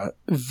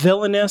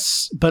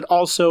 villainous, but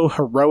also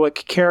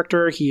heroic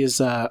character. He is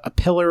a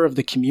pillar of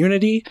the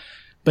community,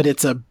 but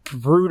it's a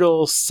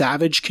brutal,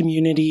 savage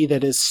community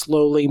that is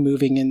slowly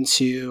moving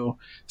into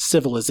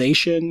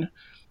civilization.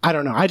 I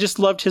don't know. I just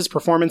loved his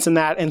performance in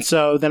that. And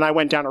so then I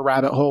went down a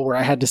rabbit hole where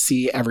I had to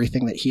see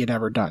everything that he had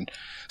ever done.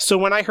 So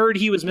when I heard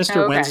he was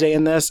Mr. Wednesday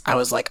in this, I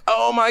was like,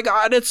 oh my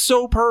God, it's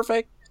so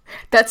perfect.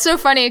 That's so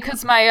funny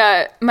because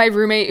my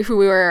roommate, who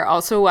we were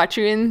also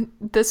watching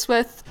this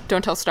with,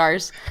 Don't Tell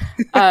Stars,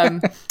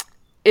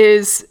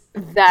 is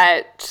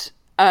that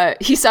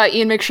he saw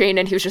Ian McShane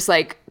and he was just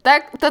like,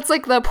 that's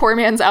like the poor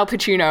man's Al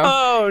Pacino.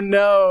 Oh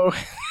no.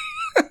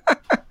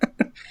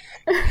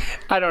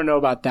 I don't know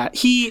about that.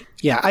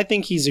 I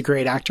think he's a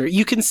great actor.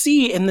 You can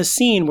see in the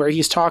scene where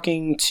he's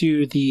talking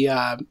to the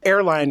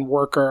airline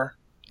worker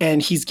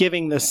and he's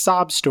giving the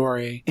sob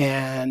story,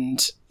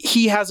 and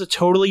he has a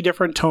totally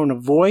different tone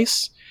of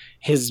voice.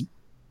 His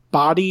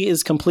body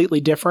is completely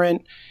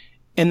different.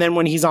 And then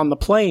when he's on the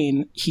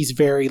plane, he's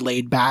very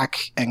laid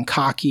back and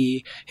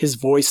cocky. His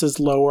voice is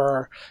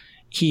lower.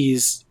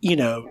 He's,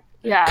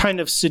 kind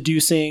of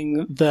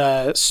seducing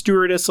the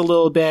stewardess a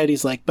little bit.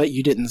 He's like, but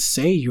you didn't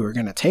say you were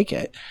going to take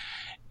it.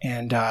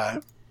 And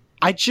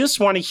I just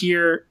want to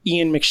hear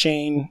Ian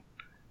McShane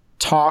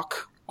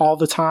talk all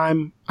the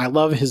time. I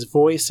love his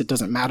voice. It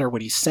doesn't matter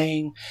what he's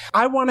saying.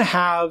 I want to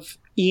have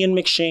Ian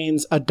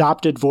McShane's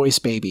adopted voice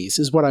babies,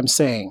 is what I'm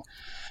saying.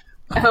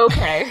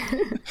 Okay.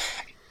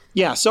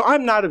 Yeah, so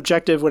I'm not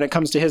objective when it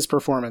comes to his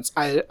performance.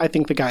 I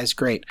think the guy's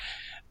great.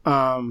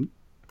 But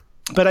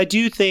I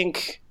do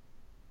think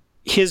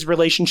his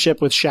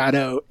relationship with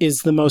Shadow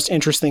is the most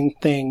interesting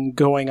thing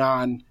going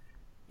on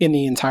in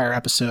the entire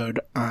episode.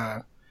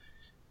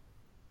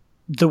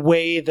 The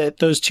way that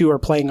those two are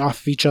playing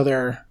off of each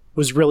other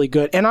was really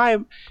good. And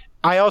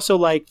I also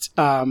liked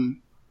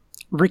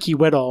Ricky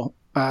Whittle,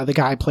 the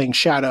guy playing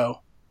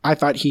Shadow. I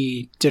thought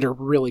he did a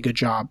really good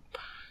job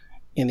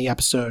in the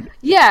episode.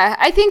 Yeah,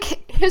 I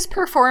think his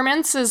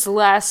performance is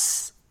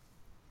less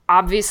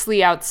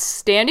obviously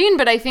outstanding,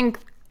 but I think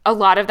a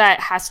lot of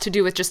that has to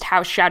do with just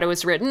how Shadow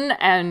is written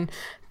and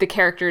the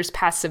character's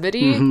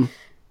passivity. Mm-hmm.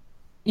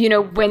 You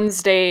know,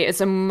 Wednesday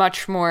is a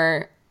much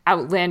more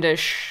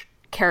outlandish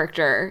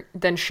character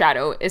than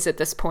Shadow is at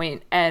this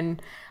point,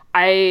 and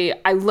I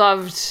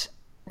loved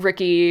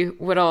Ricky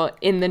Whittle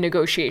in the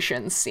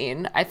negotiations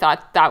scene. I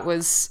thought that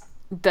was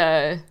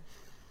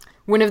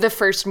one of the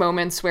first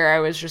moments where I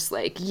was just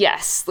like,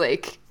 yes,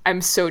 like I'm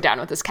so down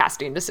with this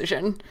casting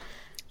decision.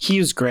 He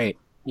was great.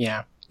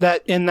 Yeah.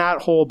 That in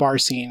that whole bar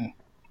scene,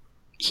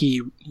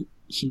 he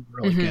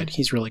really good.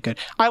 He's really good.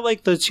 I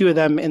like the two of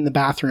them in the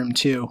bathroom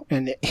too,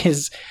 and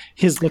his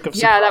look of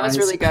surprise. Yeah, that was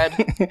really good.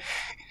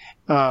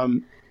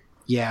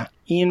 Yeah,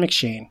 Ian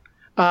McShane.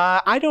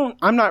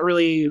 I'm not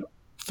really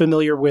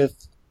familiar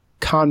with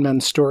con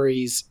men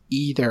stories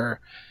either.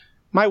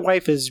 My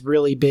wife is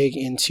really big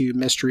into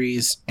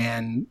mysteries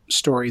and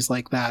stories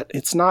like that.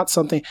 It's not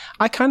something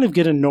I kind of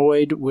get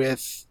annoyed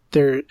with.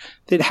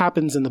 It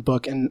happens in the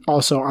book and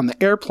also on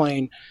the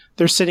airplane.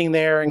 They're sitting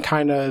there and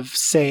kind of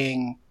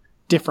saying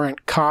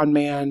different con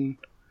man,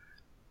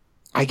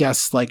 I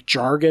guess, like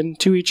jargon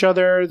to each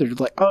other. They're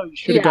like, "Oh, you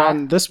should have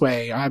gone this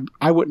way.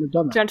 I wouldn't have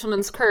done that.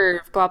 Gentleman's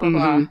curve, blah blah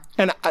blah."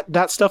 And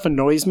that stuff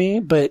annoys me,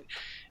 but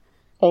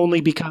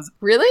only because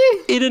really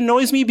it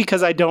annoys me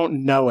because I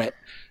don't know it.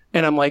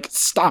 And I'm like,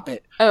 stop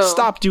it. Oh.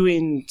 Stop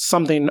doing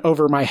something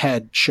over my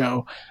head,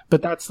 show.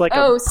 But that's like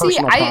a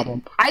personal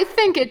problem. I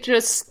think it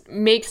just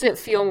makes it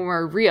feel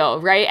more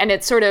real, right? And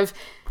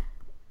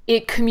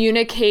it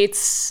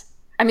communicates.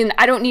 I mean,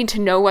 I don't need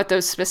to know what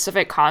those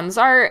specific cons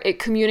are. It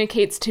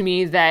communicates to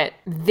me that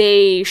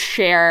they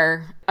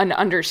share an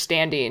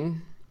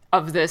understanding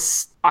of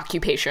this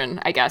occupation,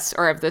 I guess,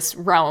 or of this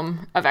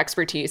realm of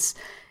expertise.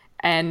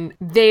 And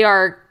they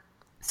are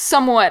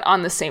somewhat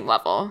on the same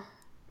level.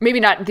 Maybe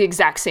not the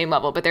exact same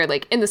level, but they're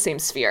like in the same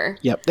sphere.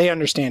 Yep, they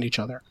understand each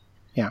other.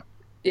 Yeah.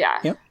 Yeah.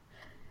 Yep.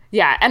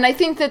 Yeah, and I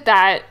think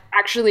that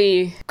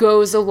actually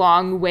goes a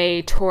long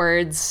way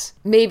towards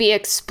maybe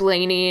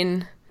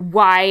explaining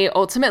why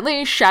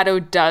ultimately Shadow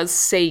does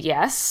say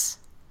yes,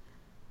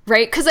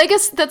 right? Because I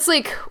guess that's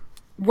like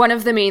one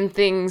of the main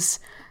things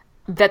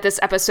that this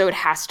episode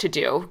has to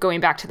do,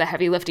 going back to the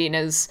heavy lifting,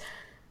 is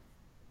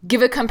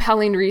give a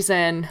compelling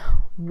reason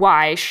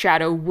why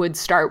Shadow would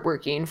start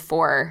working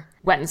for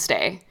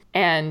Wednesday.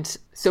 And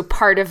so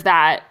part of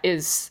that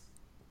is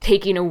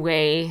taking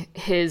away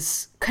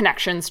his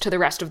connections to the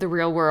rest of the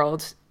real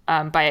world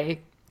by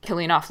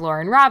killing off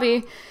Laura and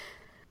Robbie.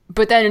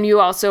 But then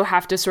you also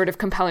have to sort of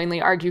compellingly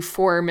argue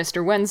for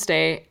Mr.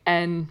 Wednesday.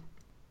 And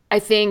I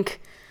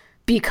think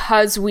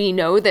because we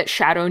know that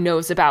Shadow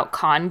knows about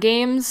con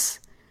games,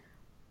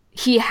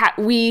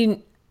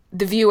 we,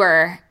 the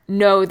viewer,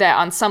 know that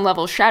on some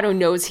level Shadow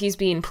knows he's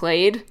being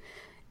played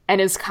and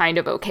is kind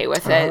of okay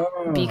with it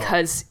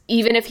because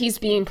even if he's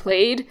being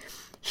played,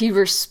 he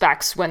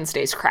respects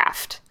Wednesday's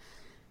craft.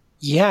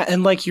 Yeah,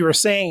 and like you were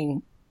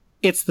saying,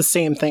 it's the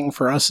same thing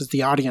for us as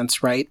the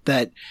audience, right?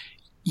 That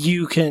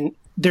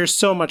there's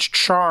so much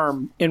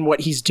charm in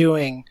what he's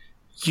doing,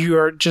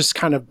 you're just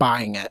kind of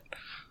buying it,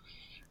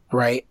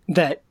 right?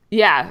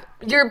 Yeah,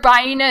 you're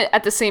buying it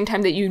at the same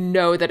time that you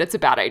know that it's a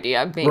bad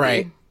idea, maybe,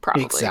 right.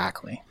 Probably.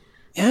 Exactly.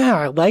 Yeah,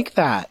 I like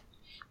that.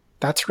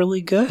 That's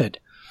really good.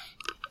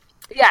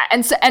 Yeah,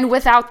 and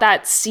without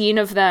that scene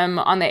of them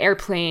on the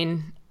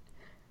airplane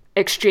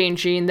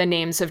exchanging the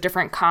names of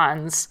different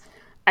cons,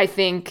 I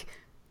think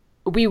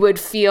we would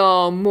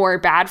feel more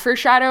bad for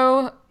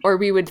Shadow, or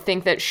we would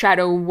think that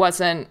Shadow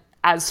wasn't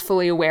as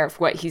fully aware of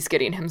what he's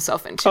getting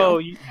himself into. Oh,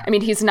 yeah. I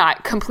mean, he's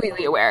not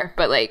completely aware,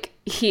 but like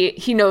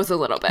he knows a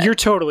little bit. You're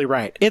totally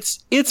right.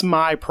 It's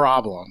my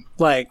problem.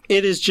 Like,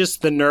 it is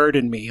just the nerd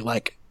in me.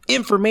 Like,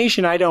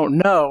 information I don't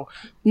know,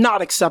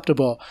 not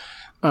acceptable.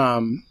 Yeah.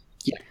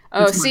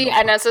 Oh, see,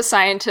 and as a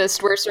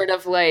scientist, we're sort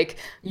of like,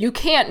 you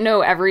can't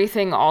know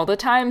everything all the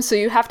time, so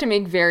you have to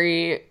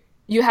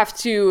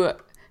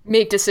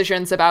make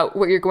decisions about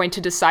what you're going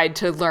to decide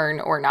to learn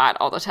or not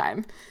all the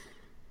time.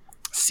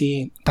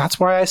 See, that's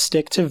why I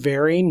stick to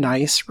very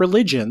nice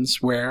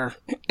religions where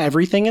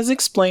everything is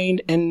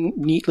explained and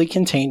neatly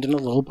contained in a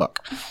little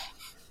book.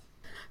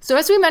 So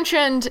as we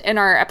mentioned in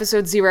our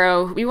episode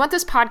 0, we want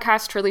this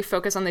podcast to really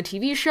focus on the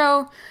TV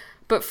show,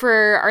 but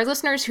for our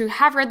listeners who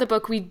have read the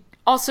book, we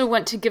also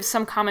want to give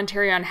some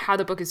commentary on how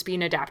the book is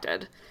being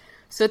adapted.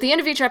 So at the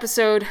end of each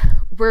episode,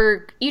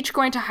 we're each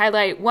going to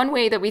highlight one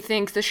way that we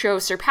think the show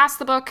surpassed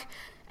the book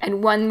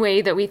and one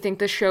way that we think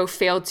the show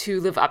failed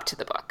to live up to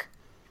the book.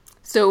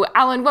 So,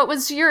 Alan, what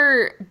was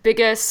your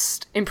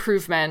biggest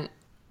improvement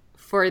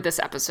for this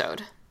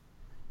episode?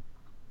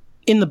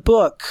 In the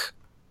book,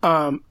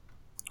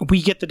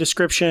 we get the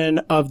description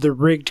of the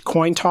rigged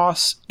coin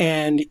toss,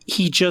 and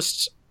he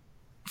just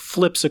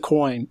flips a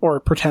coin or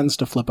pretends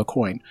to flip a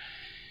coin.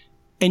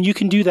 And you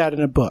can do that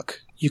in a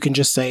book. You can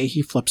just say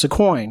he flips a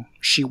coin.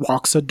 She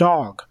walks a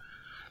dog.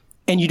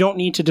 And you don't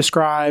need to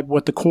describe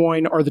what the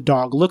coin or the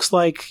dog looks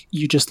like.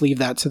 You just leave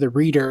that to the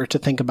reader to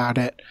think about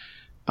it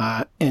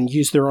and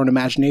use their own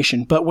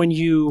imagination. But when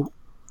you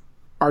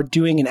are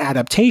doing an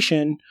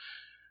adaptation,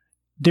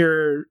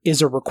 there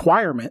is a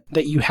requirement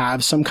that you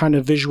have some kind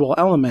of visual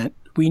element.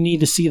 We need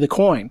to see the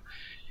coin.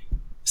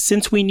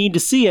 Since we need to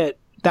see it,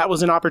 that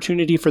was an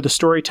opportunity for the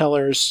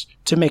storytellers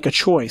to make a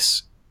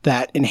choice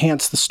that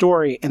enhanced the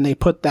story, and they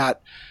put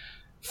that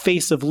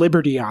face of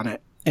liberty on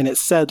it, and it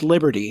said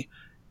liberty.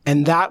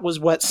 And that was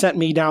what sent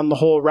me down the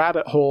whole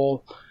rabbit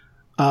hole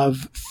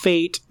of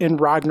fate and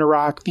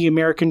Ragnarok, the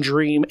American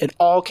dream. It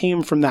all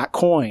came from that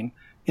coin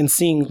and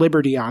seeing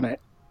liberty on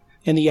it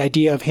and the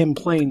idea of him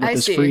playing with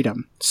his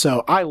freedom.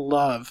 So I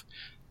love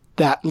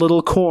that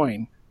little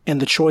coin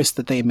and the choice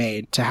that they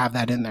made to have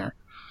that in there.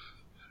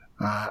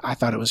 I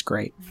thought it was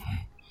great.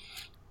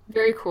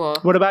 Very cool.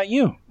 What about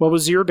you? What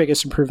was your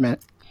biggest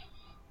improvement?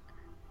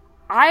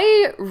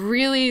 I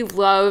really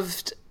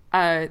loved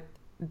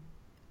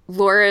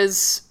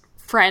Laura's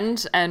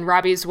friend and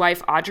Robbie's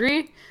wife,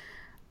 Audrey.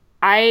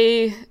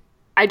 I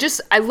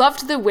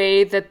loved the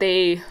way that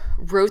they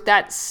wrote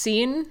that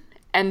scene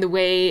and the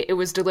way it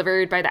was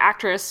delivered by the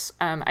actress.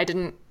 I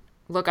didn't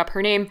look up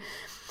her name,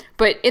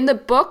 but in the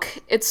book,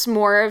 it's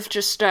more of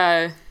just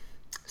a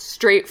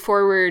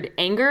straightforward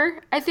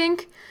anger, I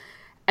think.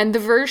 And the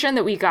version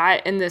that we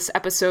got in this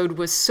episode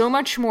was so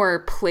much more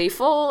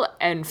playful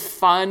and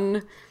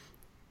fun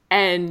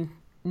and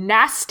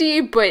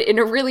nasty, but in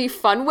a really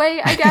fun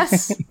way, I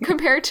guess,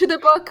 compared to the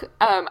book.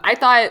 I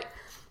thought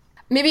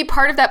maybe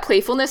part of that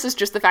playfulness is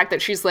just the fact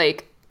that she's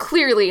like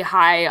clearly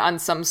high on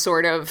some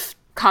sort of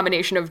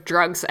combination of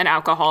drugs and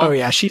alcohol. Oh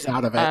yeah, she's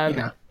out of it.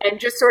 Yeah. And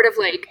just sort of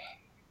like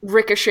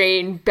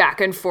ricocheting back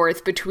and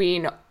forth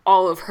between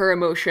all of her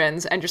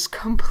emotions and just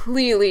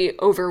completely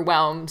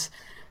overwhelmed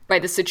by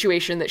the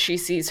situation that she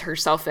sees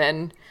herself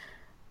in.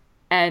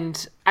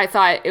 And I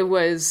thought it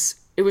was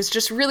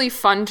just really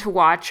fun to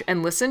watch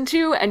and listen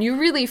to, and you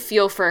really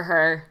feel for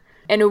her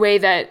in a way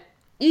that,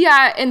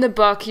 yeah, in the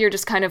book, you're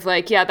just kind of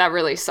like, yeah, that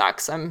really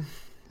sucks. I'm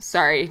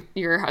sorry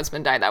your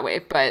husband died that way.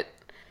 But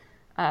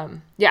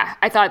yeah,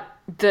 I thought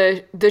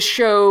the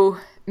show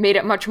made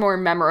it much more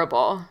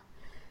memorable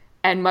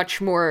and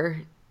much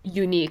more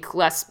unique,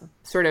 less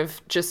sort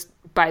of just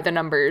by the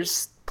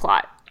numbers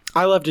plot.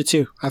 I loved it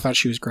too. I thought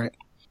she was great.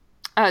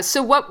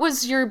 So what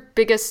was your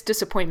biggest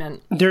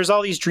disappointment? There's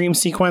all these dream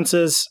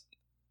sequences.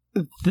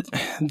 We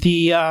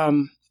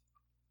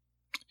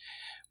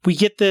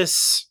get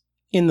this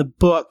in the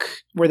book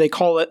where they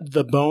call it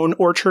the Bone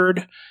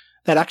Orchard.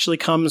 That actually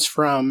comes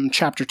from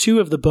chapter 2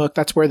 of the book.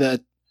 That's where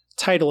the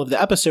title of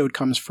the episode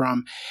comes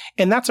from.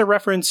 And that's a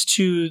reference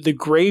to the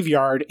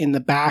graveyard in the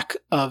back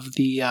of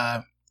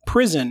the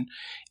prison.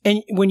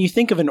 And when you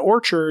think of an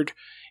orchard,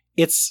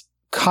 it's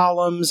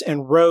columns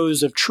and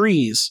rows of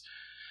trees,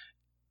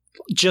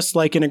 just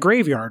like in a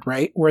graveyard,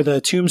 right? Where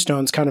the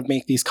tombstones kind of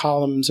make these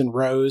columns and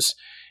rows.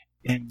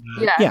 And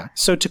yeah,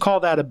 so to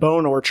call that a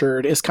bone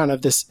orchard is kind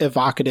of this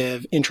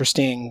evocative,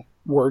 interesting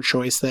word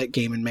choice that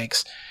Gaiman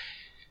makes.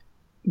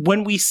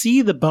 When we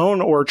see the bone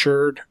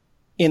orchard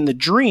in the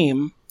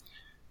dream,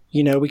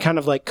 you know, we kind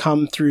of like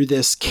come through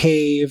this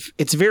cave.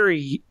 It's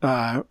very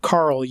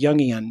Carl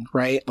Jungian,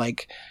 right?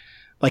 Like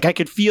I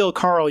could feel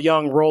Carl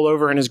Jung roll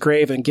over in his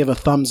grave and give a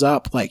thumbs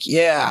up, like,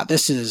 yeah,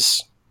 this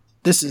is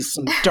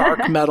some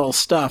dark metal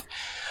stuff.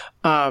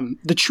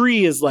 The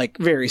tree is like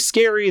very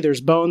scary.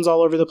 There's bones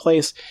all over the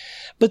place.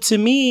 But to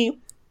me,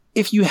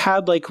 if you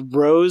had like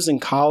rows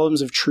and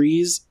columns of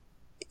trees,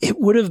 it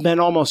would have been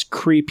almost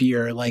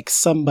creepier. Like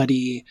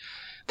somebody,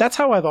 that's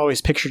how I've always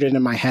pictured it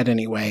in my head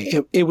anyway.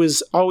 It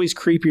was always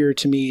creepier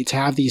to me to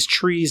have these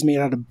trees made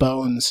out of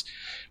bones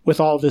with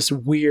all this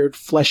weird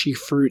fleshy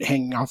fruit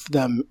hanging off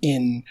them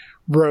in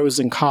rows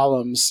and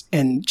columns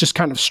and just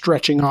kind of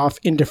stretching off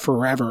into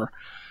forever.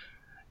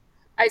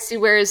 I see.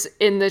 Whereas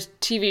in the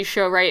TV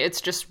show, right,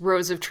 it's just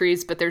rows of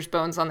trees, but there's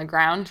bones on the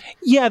ground.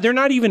 Yeah, they're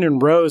not even in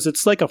rows.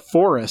 It's like a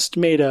forest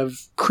made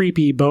of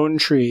creepy bone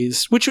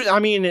trees, which, I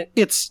mean,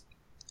 it's,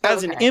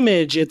 as an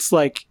image, it's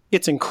like,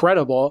 it's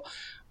incredible.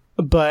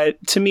 But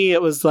to me,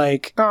 it was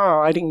like, oh,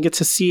 I didn't get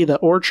to see the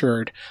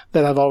orchard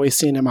that I've always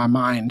seen in my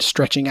mind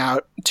stretching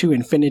out to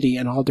infinity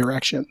in all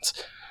directions.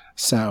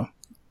 So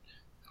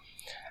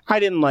I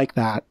didn't like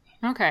that.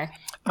 Okay.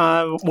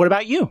 What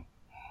about you?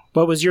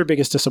 What was your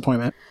biggest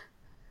disappointment?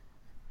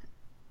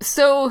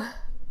 So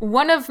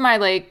one of my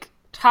like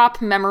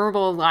top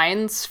memorable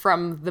lines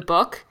from the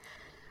book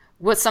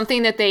was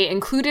something that they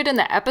included in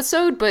the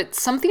episode, but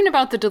something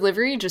about the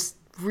delivery just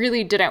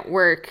really didn't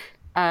work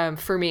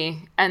for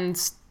me. And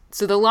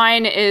so the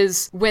line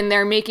is when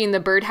they're making the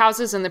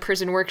birdhouses in the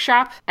prison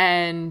workshop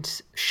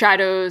and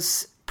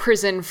Shadow's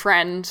prison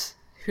friend,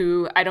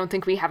 who I don't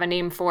think we have a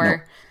name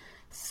for,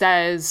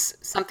 says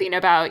something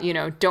about,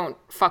 don't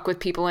fuck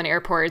with people in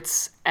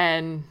airports.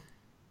 And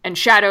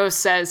Shadow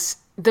says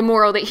the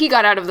moral that he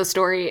got out of the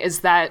story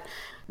is that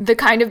the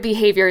kind of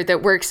behavior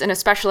that works in a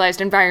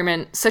specialized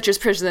environment, such as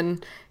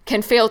prison,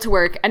 can fail to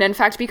work and in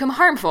fact become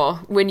harmful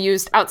when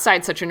used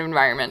outside such an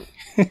environment.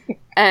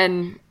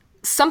 And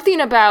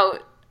something about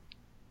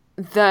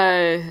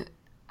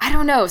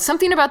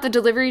something about the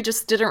delivery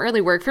just didn't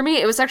really work for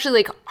me. It was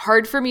actually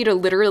hard for me to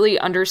literally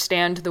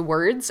understand the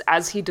words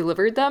as he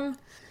delivered them.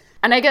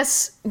 And I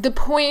guess the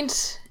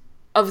point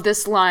of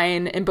this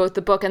line in both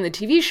the book and the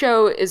TV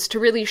show is to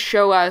really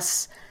show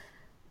us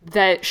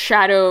that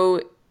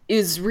Shadow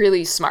is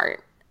really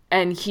smart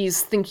and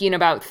he's thinking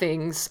about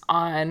things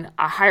on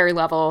a higher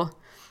level.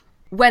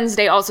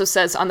 Wednesday also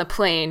says on the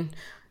plane,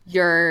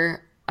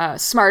 you're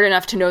smart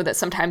enough to know that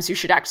sometimes you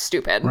should act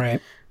stupid.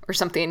 Right. Or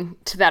something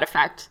to that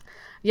effect.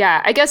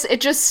 Yeah, I guess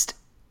it just,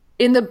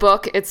 in the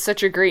book, it's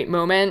such a great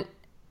moment.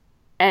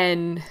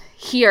 And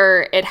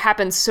here, it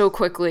happens so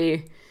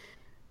quickly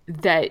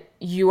that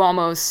you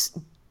almost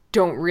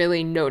don't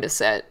really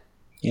notice it.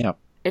 Yeah.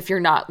 If you're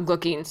not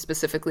looking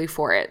specifically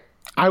for it.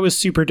 I was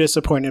super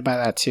disappointed by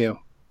that, too,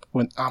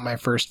 on my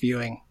first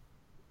viewing.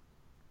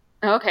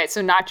 Okay,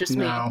 so not just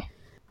me. No.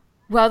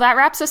 Well, that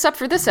wraps us up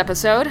for this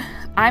episode.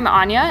 I'm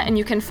Anya, and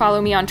you can follow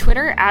me on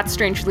Twitter at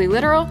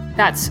StrangelyLiteral.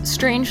 That's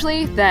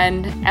strangely,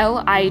 then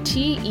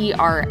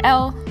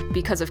LITERL,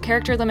 because of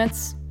character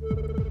limits.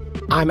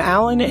 I'm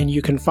Alan, and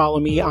you can follow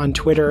me on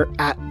Twitter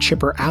at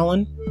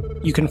ChipperAlan.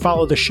 You can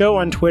follow the show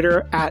on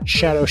Twitter at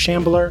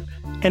ShadowShambler,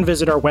 and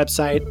visit our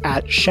website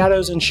at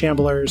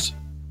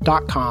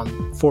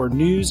shadowsandshamblers.com for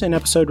news and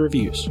episode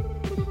reviews.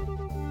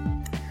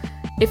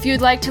 If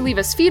you'd like to leave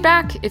us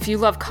feedback, if you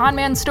love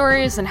conman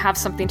stories and have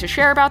something to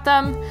share about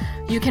them,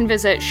 you can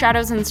visit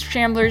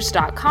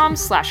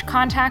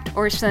shadowsandshamblers.com/contact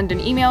or send an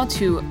email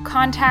to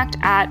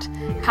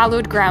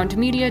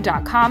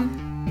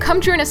contact@hallowedgroundmedia.com. Come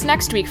join us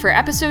next week for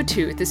episode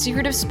 2, The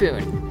Secretive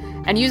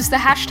Spoon, and use the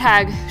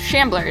hashtag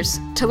Shamblers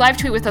to live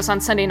tweet with us on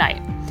Sunday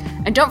night.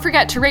 And don't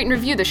forget to rate and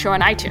review the show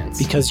on iTunes.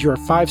 Because your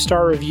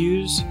 5-star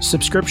reviews,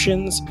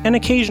 subscriptions, and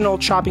occasional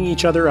chopping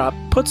each other up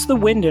puts the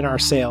wind in our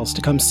sails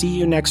to come see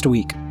you next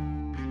week.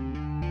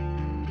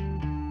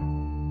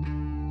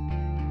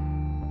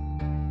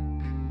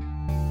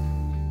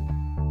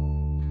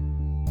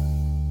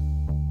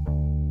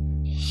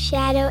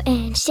 Shadow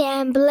and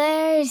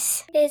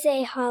Shamblers is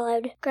a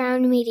Hallowed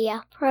Ground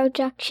Media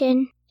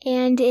production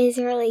and is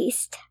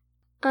released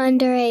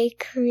under a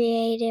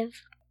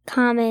Creative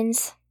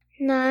Commons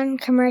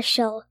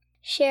non-commercial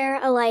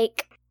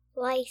share-alike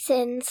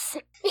license.